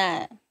like,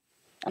 nah,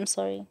 I'm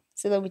sorry.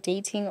 It's either we're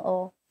dating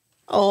or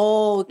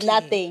Okay.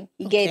 nothing.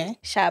 You Okay. get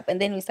sharp. And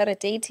then we started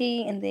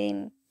dating and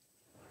then...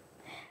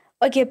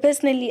 Okay,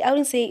 personally, I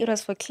wouldn't say it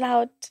was for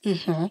clout.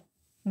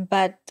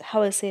 But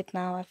how I say it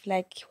now, I feel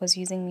like he was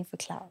using me for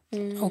clout.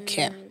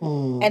 Okay.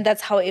 And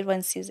that's how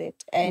everyone sees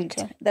it. And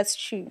that's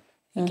true.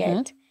 You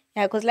get?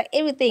 Yeah, because like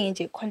everything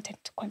is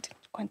content.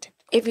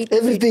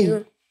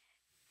 Everything.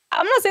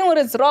 I'm not saying what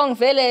is wrong,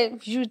 Vele.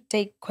 You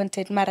take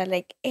content matter,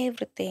 like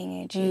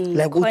everything.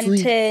 Like what we-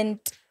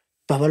 content.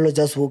 Paballo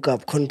just woke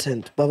up.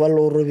 Content.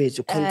 Paballo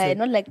Robejo. Content.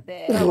 Not like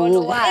that.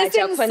 Why?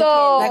 Listen, Content.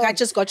 so, Like I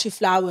just got you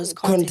flowers.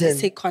 Content. Content.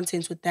 Say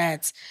content with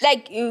that.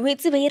 like,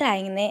 wait,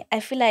 I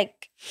feel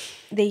like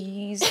they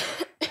use.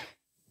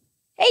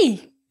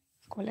 Hey!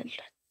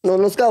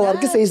 No, Scar, what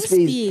say just space?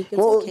 speak.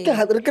 It's Oh, okay.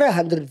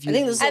 100 views. I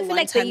think this is I the feel one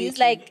like they time you use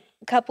can- like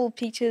a couple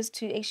pictures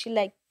to actually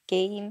like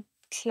gain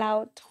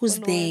clout. Who's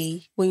followers.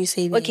 they when you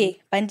say they?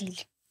 Okay,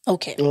 Bandile.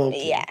 Okay.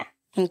 Okay. Yeah.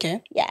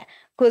 Okay. Yeah.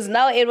 Because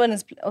now everyone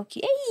is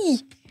okay. Hey!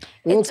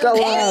 No, Scar,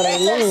 no.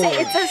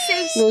 It's a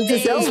safe No, it's a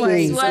space. safe space. Don't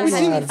worry.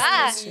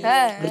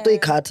 Rito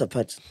ikhatha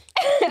part.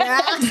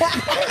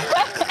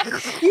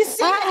 You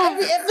see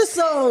every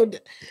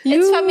episode.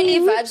 It's family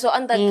vibes. So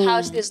on the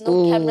couch, there's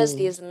no cameras,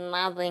 there's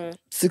nothing.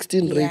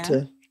 16 Yeah.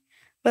 rater.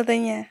 But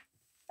then, yeah,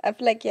 I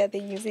feel like, yeah,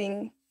 they're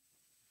using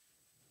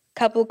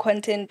couple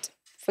content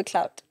for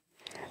clout.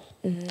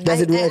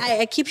 Does it work?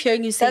 I keep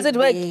hearing you say Does it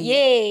work? they.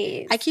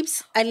 Yes. I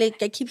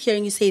keep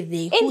hearing you say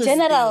they. Who In is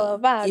general,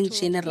 they? but In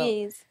general.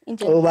 Yes. In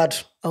general. Oh,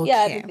 but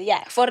Okay.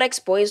 Yeah.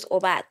 Forex boys or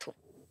batho.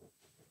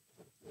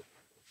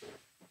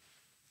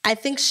 I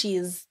think she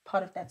is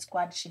part of that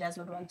squad. She does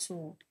not want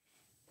to.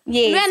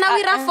 Yes. When are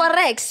we at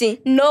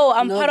forex? No,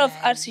 I'm No, part of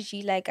man.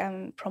 RCG. Like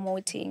I'm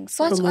promoting.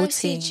 So What's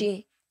Promoting.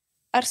 RCG?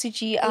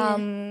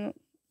 RCG,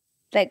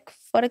 like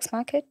forex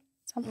market,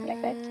 something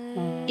like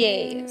that.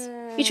 Yes,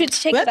 you should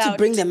check We it have out. to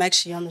bring them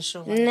actually on the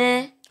show.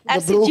 Nah.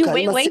 RCG. broker,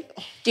 Wait, must- wait.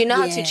 Do you know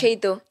how to Yeah.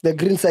 trade though? the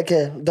green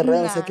circle, the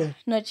royal Nah, circle.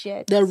 not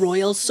yet. The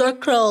Royal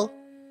Circle.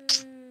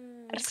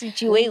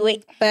 RCG.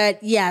 Wait.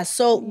 But yeah,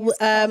 so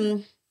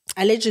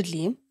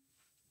allegedly,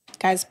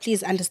 guys,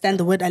 please understand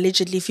the word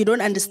allegedly. If you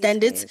don't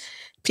understand it,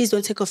 please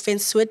don't take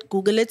offense to it.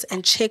 Google it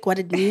and check what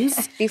it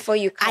means. Before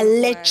you come for us.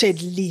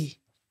 Allegedly.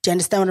 Do you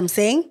understand what I'm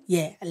saying?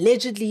 Yeah.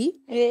 Allegedly,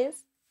 Yes.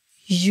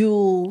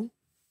 you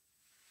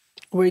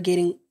were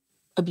getting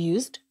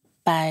abused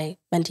by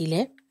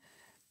Bandile.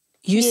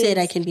 You said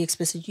I can be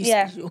explicit. You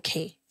Yeah. said,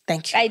 okay,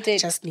 thank you. I did.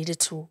 Just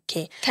needed to,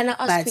 okay. Can I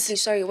ask But quickly,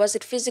 sorry, was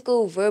it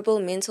physical, verbal,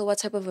 mental? What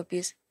type of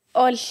abuse?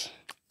 all.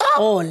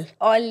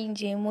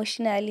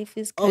 Emotionally,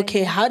 physically.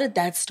 Okay, how did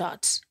that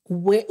start?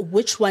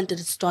 Which one did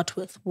it start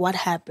with? What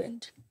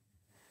happened?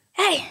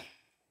 Hey,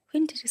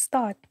 when did it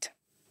start?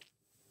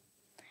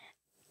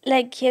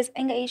 Like he has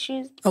anger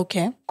issues,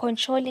 Okay.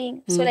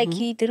 controlling. So like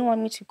he didn't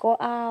want me to go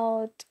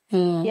out.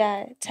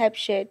 Yeah, type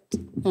shit.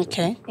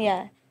 Okay.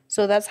 Yeah.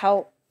 So that's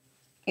how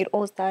it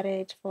all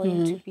started for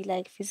him to be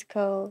like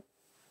physical.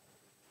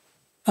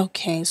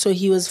 Okay. So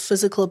he was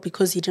physical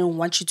because he didn't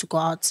want you to go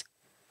out.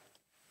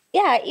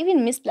 Yeah, I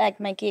even missed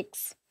like my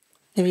gigs.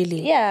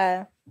 Really?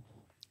 Yeah.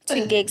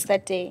 2 gigs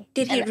that day.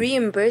 Did he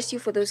reimburse you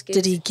for those gigs?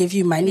 Did he give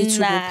you money to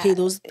go Nah. pay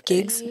those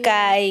gigs?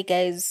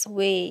 Guys,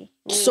 way.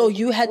 So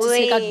you had to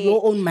take out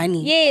your own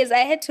money. Yes, I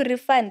had to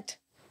refund.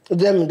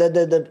 Them,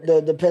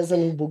 the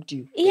person who booked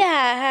you.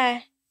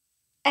 Yeah.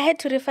 I had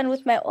to refund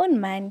with my own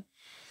money.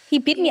 He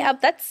beat me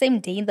up that same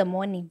day in the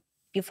morning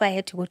before I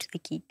had to go to the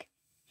gig.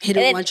 He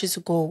didn't want you to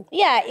go.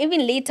 Yeah,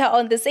 even later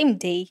on the same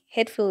day,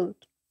 Hatfield.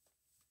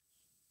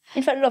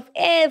 In front of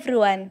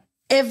everyone.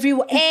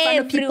 Everyone in front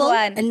of people,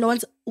 Everyone. and no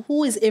one's.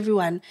 Who is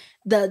everyone?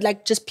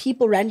 Just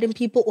people, random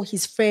people, or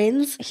his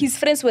friends? His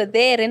friends were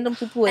there, random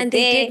people were And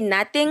there. they did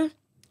nothing?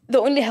 They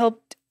only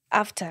helped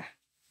after.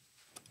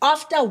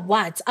 After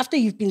what? After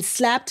you've been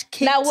slapped,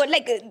 kicked, Now what,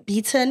 like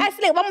beaten? I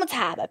feel like one more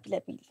time.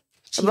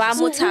 So we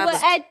Vamutaba.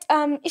 were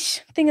at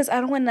thing is I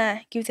don't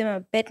wanna give them a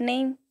bad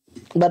name.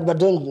 But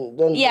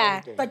don't.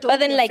 Yeah. don't. But But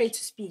then, be like- afraid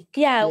to speak.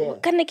 Yeah,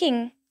 Kana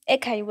King,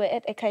 Eka, we're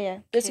at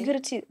Ekaya. The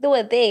security, they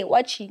were there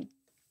watching.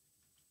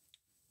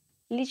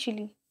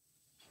 Literally.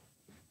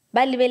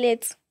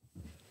 Balibelet.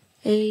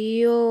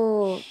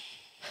 Yo.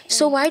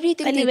 So why do you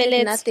think they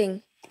did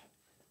nothing?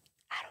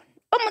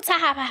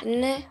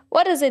 Nah.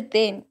 What is it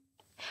then?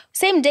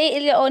 Same day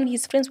earlier on,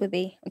 his friends were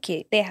there.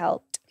 Okay, they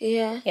helped.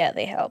 Yeah. Yeah,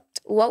 they helped.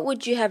 What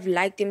would you have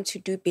liked them to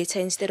do better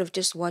instead of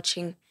just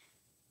watching?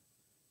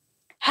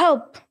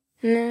 Help.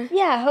 Nah.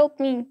 Yeah, help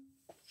me.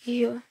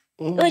 Yeah.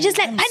 Or just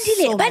like,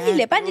 bandile,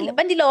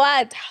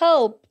 what?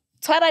 Help.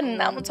 Twara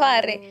nna,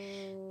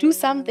 mutware. Do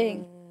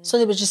something. So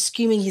they were just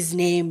screaming his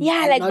name.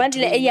 Yeah, and like not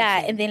bandile, doing yeah.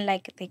 anything. And then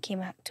like they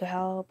came out to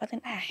help. But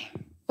then,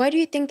 Why do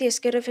you think they're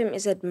scared of him?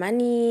 Is it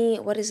money?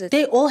 What is it?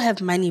 They all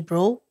have money,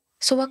 bro.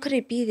 So what could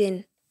it be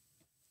then?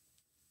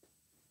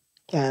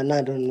 Yeah, no,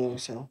 I don't know.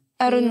 So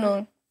I don't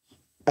know.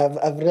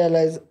 I've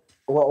realized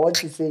what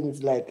she's saying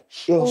is like,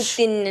 yo,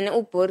 Thin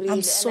and boring.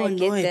 I'm so and I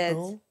get annoyed, that.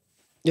 bro.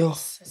 yo.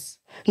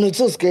 No, it's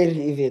so scary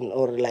even,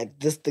 or like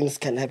these things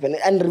can happen.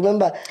 And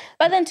remember,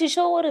 But then to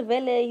show what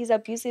Vele he's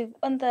abusive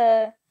on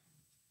the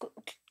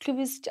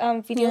Klubi's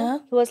video, Yeah.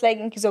 he was like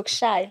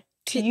shy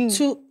to you.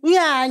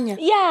 Yeah, Anya.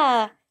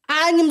 Yeah,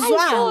 I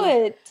saw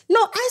it. No,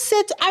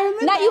 I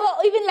remember. Now you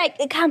were even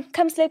like,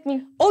 come slap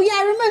me. Oh yeah,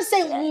 I remember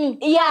saying,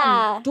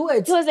 Yeah, do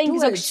it. He was like do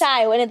he's it.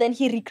 shy and then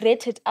he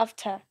regretted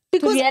after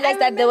Because to realize I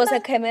that there was a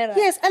remember- camera.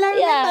 Yes, and I remember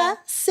Yeah.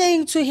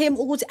 saying to him,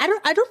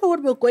 I don't know what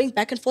we were going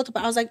back and forth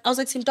about. I was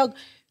like, Sim dog,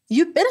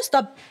 you better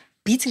stop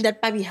beating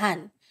that baby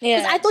hand.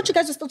 Because Yeah. I thought you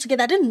guys were still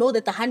together. I didn't know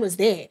that the hand was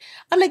there.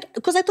 I'm like,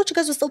 because I thought you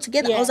guys were still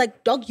together. I Yeah. was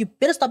like, dog, you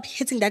better stop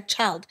hitting that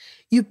child.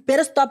 You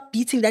better stop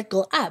beating that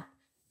girl up.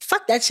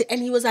 Fuck that shit.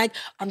 And he was like,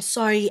 I'm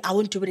sorry, I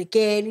won't do it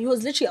again. He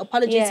was literally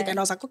apologizing. Yeah. And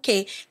I was like,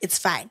 okay, it's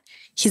fine.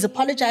 He's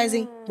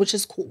apologizing, which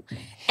is cool.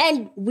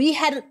 And we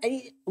had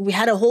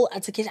a whole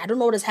altercation. I don't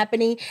know what is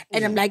happening.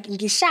 And I'm like,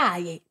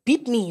 Ngishaye,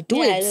 beat me, do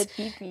Yeah, it.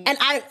 beat me. And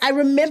I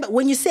remember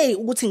when you say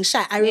Uting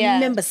Shy, I Yeah.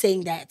 remember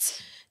saying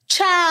that.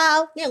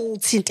 Child,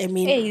 I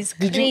mean, Hey, he's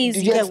did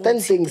crazy. you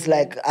extend things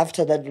like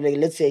after that, like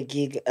let's say a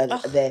gig, and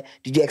there,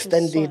 did you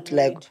extend so it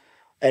like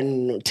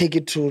and take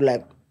it to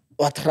like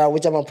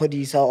which I'm a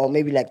producer, or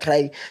maybe like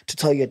try to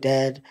tell your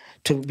dad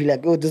to be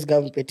like, oh, this guy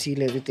with Petit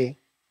everything.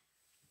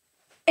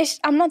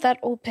 I'm not that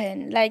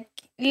open. Like,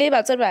 I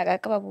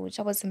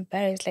was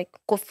embarrassed. Like,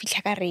 go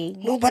feel like a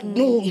No, but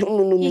no.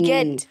 You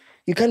get-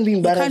 You can't be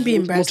embarrassed. can't be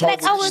with embarrassed. no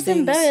like, I talk. was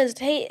embarrassed.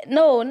 Hey,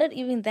 no, not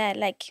even that.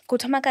 Like, go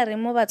to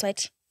Makaremo, but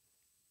what?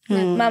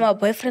 Mama,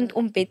 boyfriend,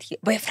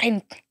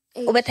 boyfriend.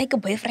 Take a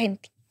boyfriend.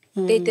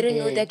 They didn't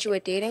know that you were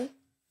dating?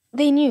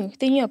 They knew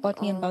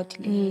about me and about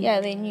Tilly. Yeah,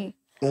 they knew.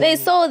 They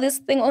saw this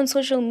thing on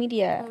social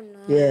media.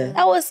 Yeah.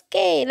 I was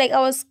scared. Like,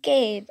 I was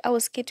scared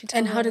to tell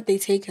and how them. did they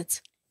take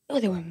it? Oh,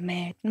 they were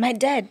mad. My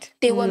dad.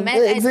 They were mad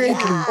Yeah, at exactly.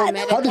 you. Or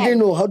mad How at did they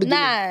know? How did they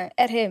know? Nah,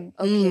 at him.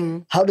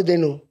 Okay. How did they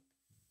know?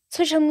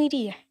 Social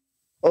media.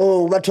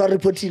 Oh, but to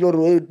report it or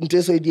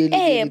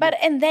Hey, but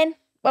and then,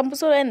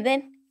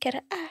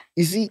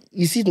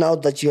 you see now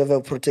that you have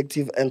a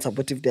protective and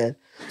supportive dad.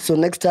 So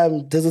next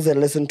time, this is a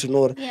lesson to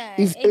know. Yeah,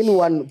 If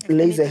anyone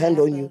lays a hand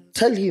on you,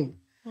 tell him.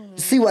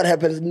 See what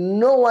happens.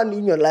 No one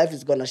in your life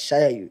is gonna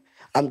shire you.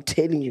 I'm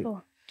telling you.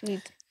 Oh,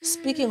 dude.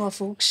 Speaking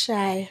of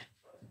shy,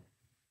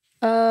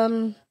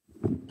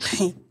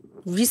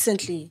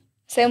 recently,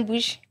 Sam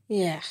Bush.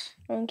 yeah,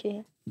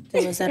 Okay.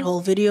 there was that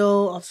whole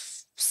video of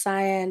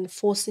Cyan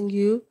forcing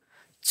you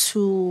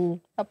to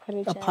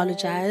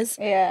apologize.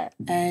 Yeah.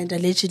 And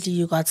allegedly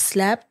you got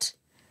slapped.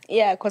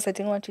 Yeah, because I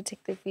didn't want to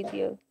take the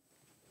video.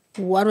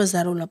 What was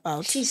that all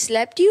about? She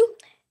slapped you?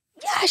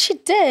 Yeah, she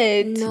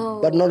did. No.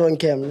 But not on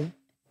camera.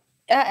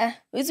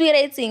 It's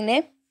weird thing,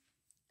 ne?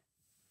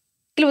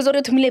 It was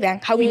already to me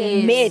how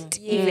we met,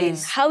 even.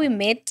 How we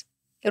met,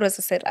 it was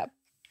a setup.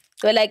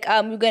 So like,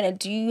 we're gonna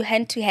do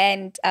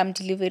hand-to-hand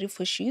delivery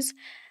for shoes.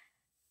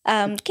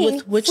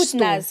 With which Foot store?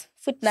 Nas.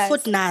 Foot Nas.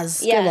 Foot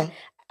Nas. Yeah.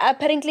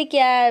 Apparently,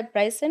 yeah,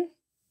 Bryson.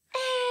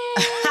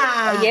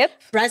 Yep.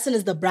 Bryson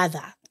is the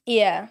brother.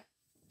 Yeah.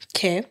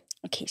 Okay.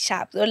 Okay,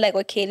 sharp. So like,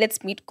 okay,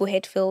 let's meet, go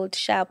Headfield,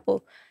 sharp.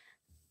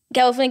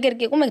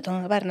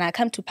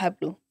 Come to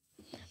Pablo.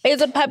 But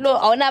it's Pablo,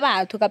 I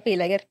never took a pay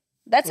like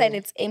that side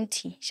it's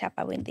empty, sharp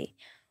when they.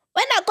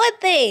 When I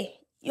got there,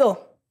 yo,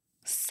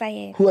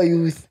 Cyan. Who are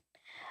you with?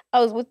 I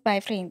was with my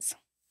friends.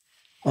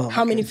 Oh,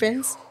 How many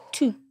friends?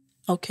 2.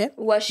 Okay.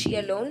 Was she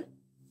alone?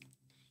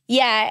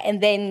 Yeah,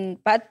 and then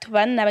but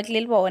one na ba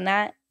tlile le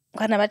bona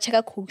Kana ba check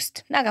a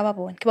coast. Na ga ba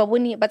bona. Ke ba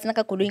bone ba tsena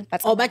ka koloi ba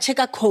Oh, but check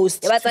a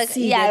coast But to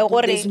see that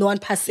there's no one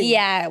passing.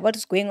 Yeah, what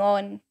is going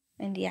on?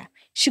 And yeah,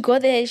 she go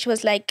there. She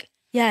was like,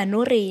 "Yeah,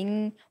 no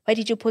rain. Why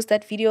did you post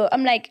that video?"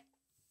 I'm like,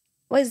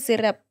 "What is it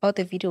about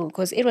the video?"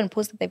 Because everyone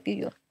posted the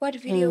video. What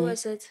video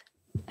was it?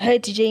 Her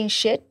DJing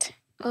shit.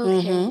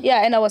 Okay.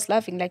 Yeah, and I was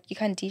laughing like, "You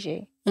can't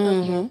DJ."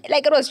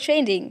 Like it was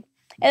trending,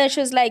 and then she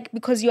was like,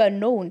 "Because you are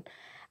known."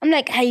 I'm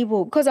like, "Hey,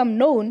 because I'm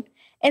known."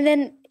 And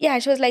then yeah,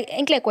 she was like,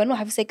 "Enkle kwano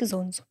have sex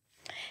Zonzo."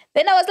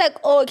 Then I was like,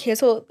 oh, "Okay,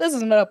 so this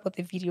is not about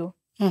the video.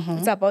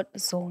 It's about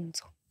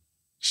Zonzo."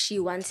 She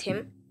wants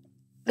him.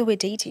 They were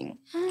dating.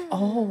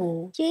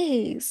 Oh,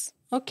 Yes.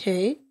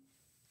 okay.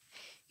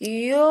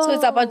 Yo. So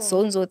it's about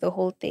Zonzo, the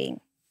whole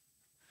thing.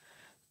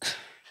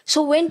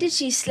 So when did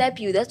she slap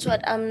you? That's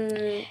what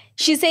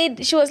She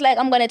said, she was like,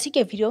 "I'm going to take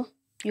a video.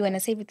 You're going to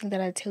say everything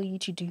that I'll tell you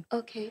to do."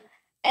 Okay.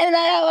 And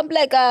I'm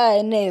like,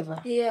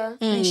 never. Yeah.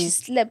 And she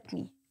slapped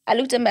me. I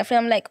looked at my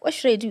friend. I'm like, "What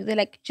should I do?" They're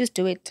like, "Just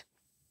do it."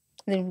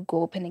 And then we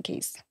go open a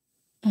case.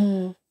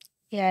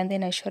 Yeah, and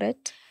then I shot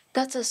it.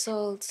 That's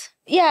assault.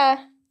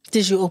 Yeah,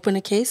 Did you open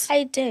a case?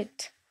 I did.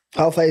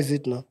 How far is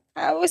it now?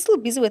 I was still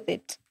busy with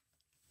it.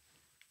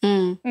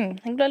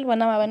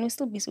 We're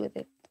still busy with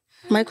it.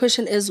 My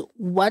question is,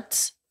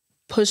 what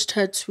pushed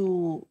her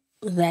to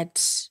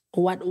that?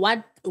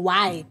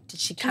 Why did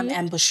she come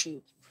ambush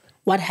you?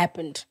 What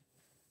happened?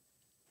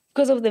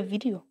 Because of the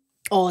video.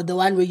 Or the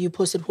one where you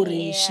posted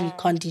Huri, she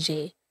can't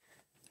DJ.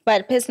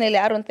 But personally,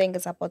 I don't think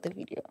it's about the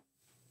video.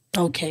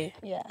 Okay.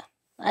 Yeah.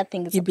 I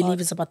think it's You about,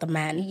 believe it's about the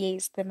man?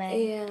 yes, the man.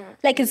 Yeah.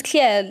 Like it's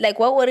clear. Like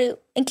what would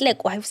it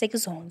like why say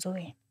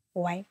Zonzo?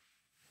 Why?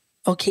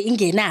 Okay,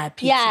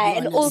 ingenaphi. Yeah,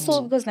 and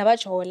also because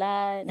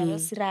Nabachola,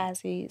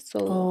 Nabasirasi.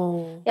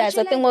 So yeah,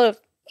 so I think more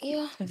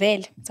Yeah.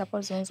 Vel, it's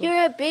about Zonzo.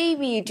 You're a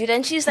baby, dude,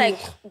 and she's like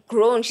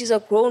grown. She's a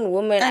grown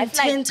woman. I'm I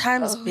feel 10 like,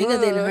 times bigger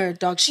than her,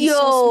 dog. She's Yo,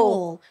 so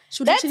small.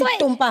 She would that's actually why-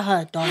 tumpa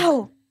her, dog.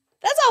 Ow.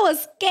 That's why I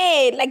was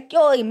scared. Like,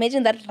 yo,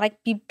 imagine that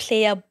rugby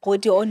player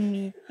body on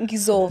me.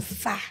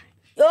 Ngizofa.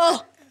 Yo,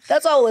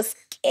 that's why I was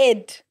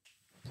scared.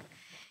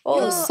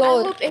 Oh, I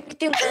so hope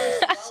everything goes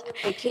well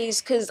with the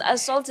case, because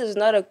assault is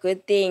not a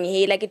good thing.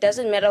 Hey, like, it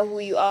doesn't matter who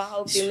you are,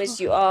 how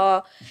famous you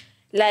are.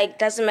 Like,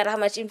 doesn't matter how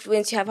much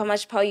influence you have, how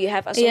much power you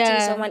have.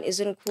 Assaulting someone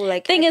isn't cool.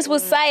 Like, thing is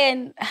with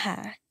Cyan,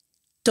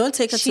 Don't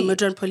take her to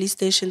Midrand police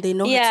station. They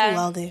know her too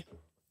well there.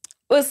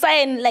 with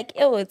Cyan, like,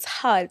 oh, it's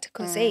hard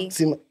because hey,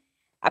 Seemah,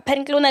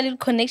 apparently on little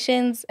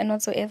connections and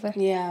whatsoever.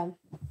 Yeah.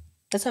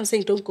 That's what I'm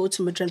saying. Don't go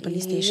to Midrand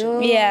police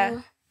station.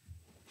 Yeah.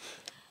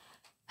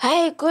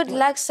 Hi, good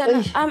luck,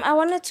 son. I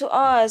wanted to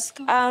ask.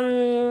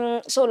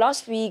 So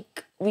last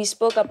week we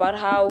spoke about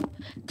how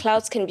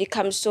clouds can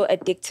become so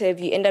addictive.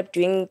 You end up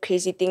doing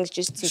crazy things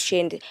just to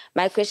trend.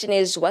 My question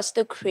is, what's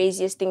the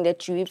craziest thing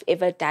that you've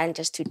ever done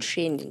just to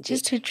trend?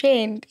 Just to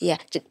train. Yeah,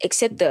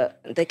 except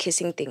the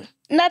kissing thing.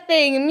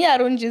 Nothing. Me, I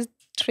don't just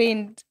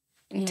train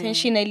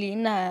intentionally.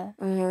 Nah.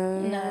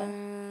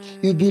 Nah.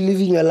 you be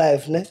living your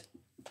life, ne?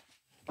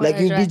 Like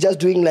you be just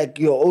doing like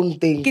your own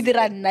thing.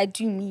 I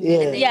do me. Yeah.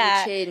 And then,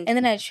 yeah. trained. And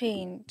then I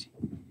trained.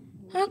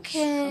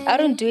 Okay. I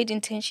don't do it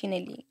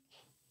intentionally.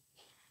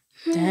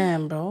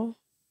 Damn, bro.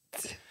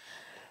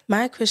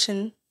 My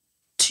question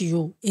to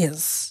you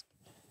is,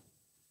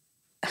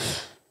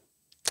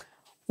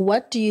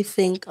 what do you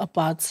think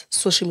about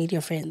social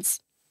media friends?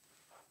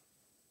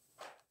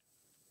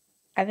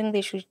 I think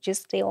they should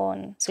just stay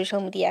on social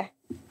media.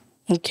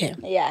 Okay.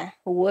 Yeah.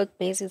 Work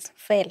basis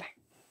fail.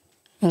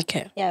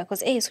 Okay. Yeah,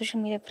 because hey, social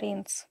media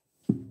friends.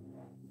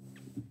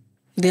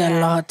 There are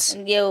a lot.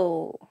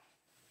 Yo.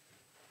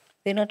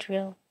 They're not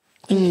real.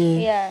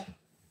 Yeah.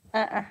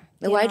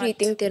 Why do you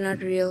think they're not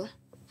real?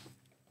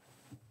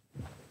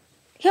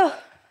 Yo.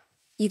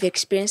 You've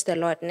experienced a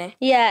lot, ne?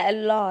 Yeah, a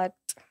lot.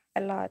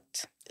 A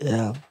lot.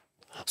 Yeah.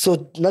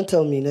 So now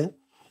tell me, ne?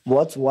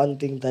 What's one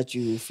thing that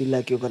you feel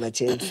like you're gonna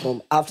change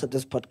from after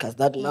this podcast?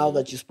 That now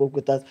that you spoke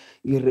with us,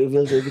 you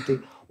revealed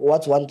everything.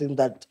 What's one thing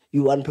that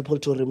you want people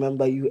to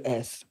remember you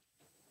as?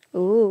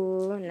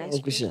 Ooh, nice.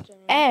 Kusha.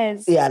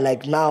 As. Yeah,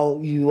 like now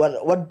you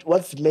want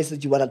what's the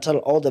message you wanna tell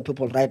all the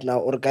people right now?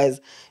 Or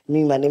guys,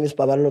 my name is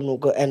Paballo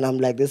Nuko and I'm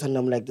like this and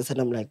I'm like this and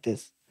I'm like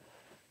this.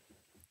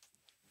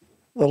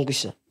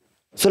 Kusha.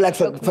 So like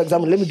for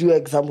example, let me do an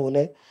example,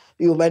 ne?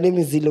 My name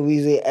is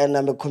Zillewizzy and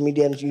I'm a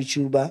comedian,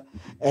 YouTuber,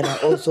 and I'm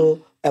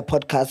also a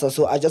podcaster.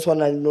 So I just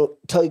want to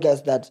tell you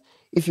guys that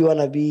if you want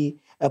to be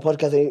a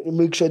podcaster,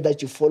 make sure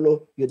that you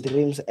follow your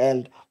dreams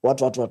and what.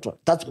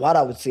 That's what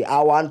I would say. I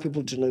want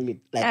people to know me.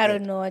 Like I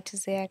don't know what to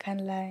say. I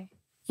can't lie.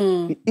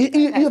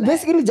 You're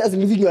basically just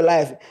living your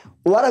life.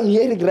 What I'm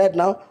hearing right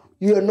now,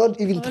 you are not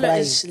even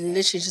trying. She's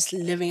literally just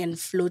living and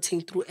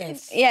floating through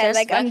earth. Yeah,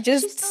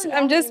 she's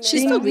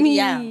still me.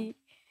 young.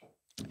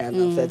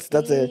 And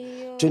that's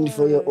a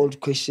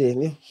 24-year-old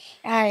question. Yeah?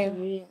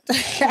 Aye.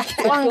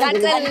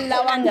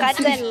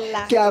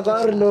 Wangatella. Okay, I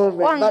don't know,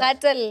 man.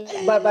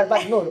 Wangatella.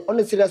 But no, on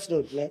a serious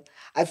note, man,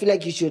 I feel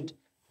like you should,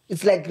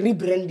 it's like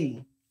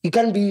rebranding. You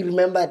can't be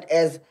remembered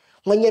as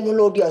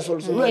Manyamolodias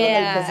also. You are not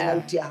like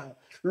personality.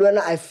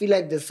 Luana, I feel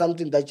like there's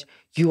something that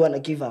you want to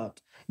give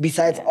out.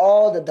 Besides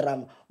all the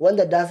drama, when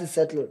the dust is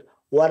settled,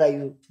 what are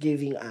you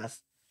giving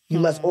us? You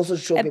must also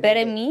show A people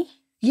better that- me.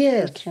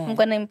 Yes. I'm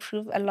gonna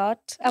improve a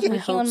lot. I'm working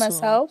hope on so.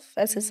 myself,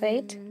 as I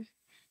said.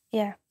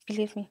 Yeah,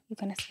 believe me, you're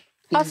gonna see.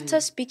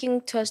 After speaking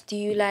to us, do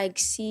you like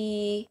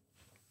see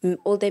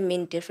older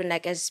men different,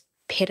 like as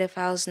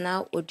pedophiles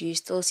now, or do you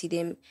still see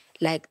them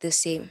like the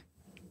same?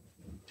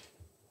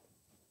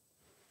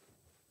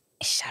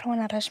 I don't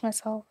wanna rush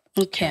myself.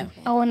 Okay.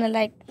 I wanna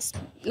like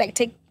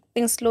take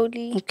things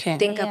slowly. Okay.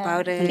 Think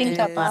about it. Think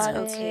about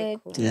Okay, it.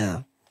 cool.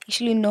 Yeah.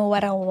 Actually know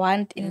what I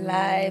want in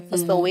life.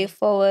 What's the way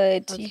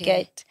forward? You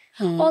get.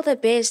 All the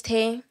best,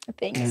 hey.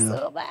 Thank you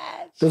so much.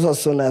 This was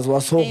so nice. It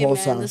was so Hey, man,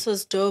 wholesome. this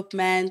was dope,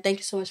 man. Thank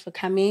you so much for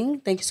coming.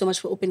 Thank you so much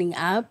for opening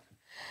up.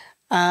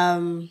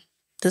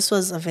 This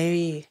was a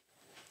very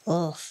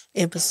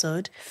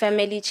episode.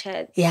 Family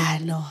chat. Yeah, I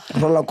know.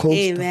 Roller coaster.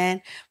 Hey,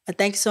 man. But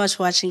thank you so much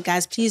for watching,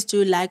 guys. Please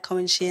do like,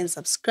 comment, share, and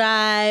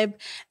subscribe.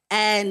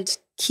 And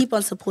keep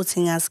on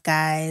supporting us,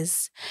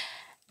 guys.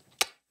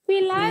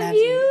 We love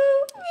you.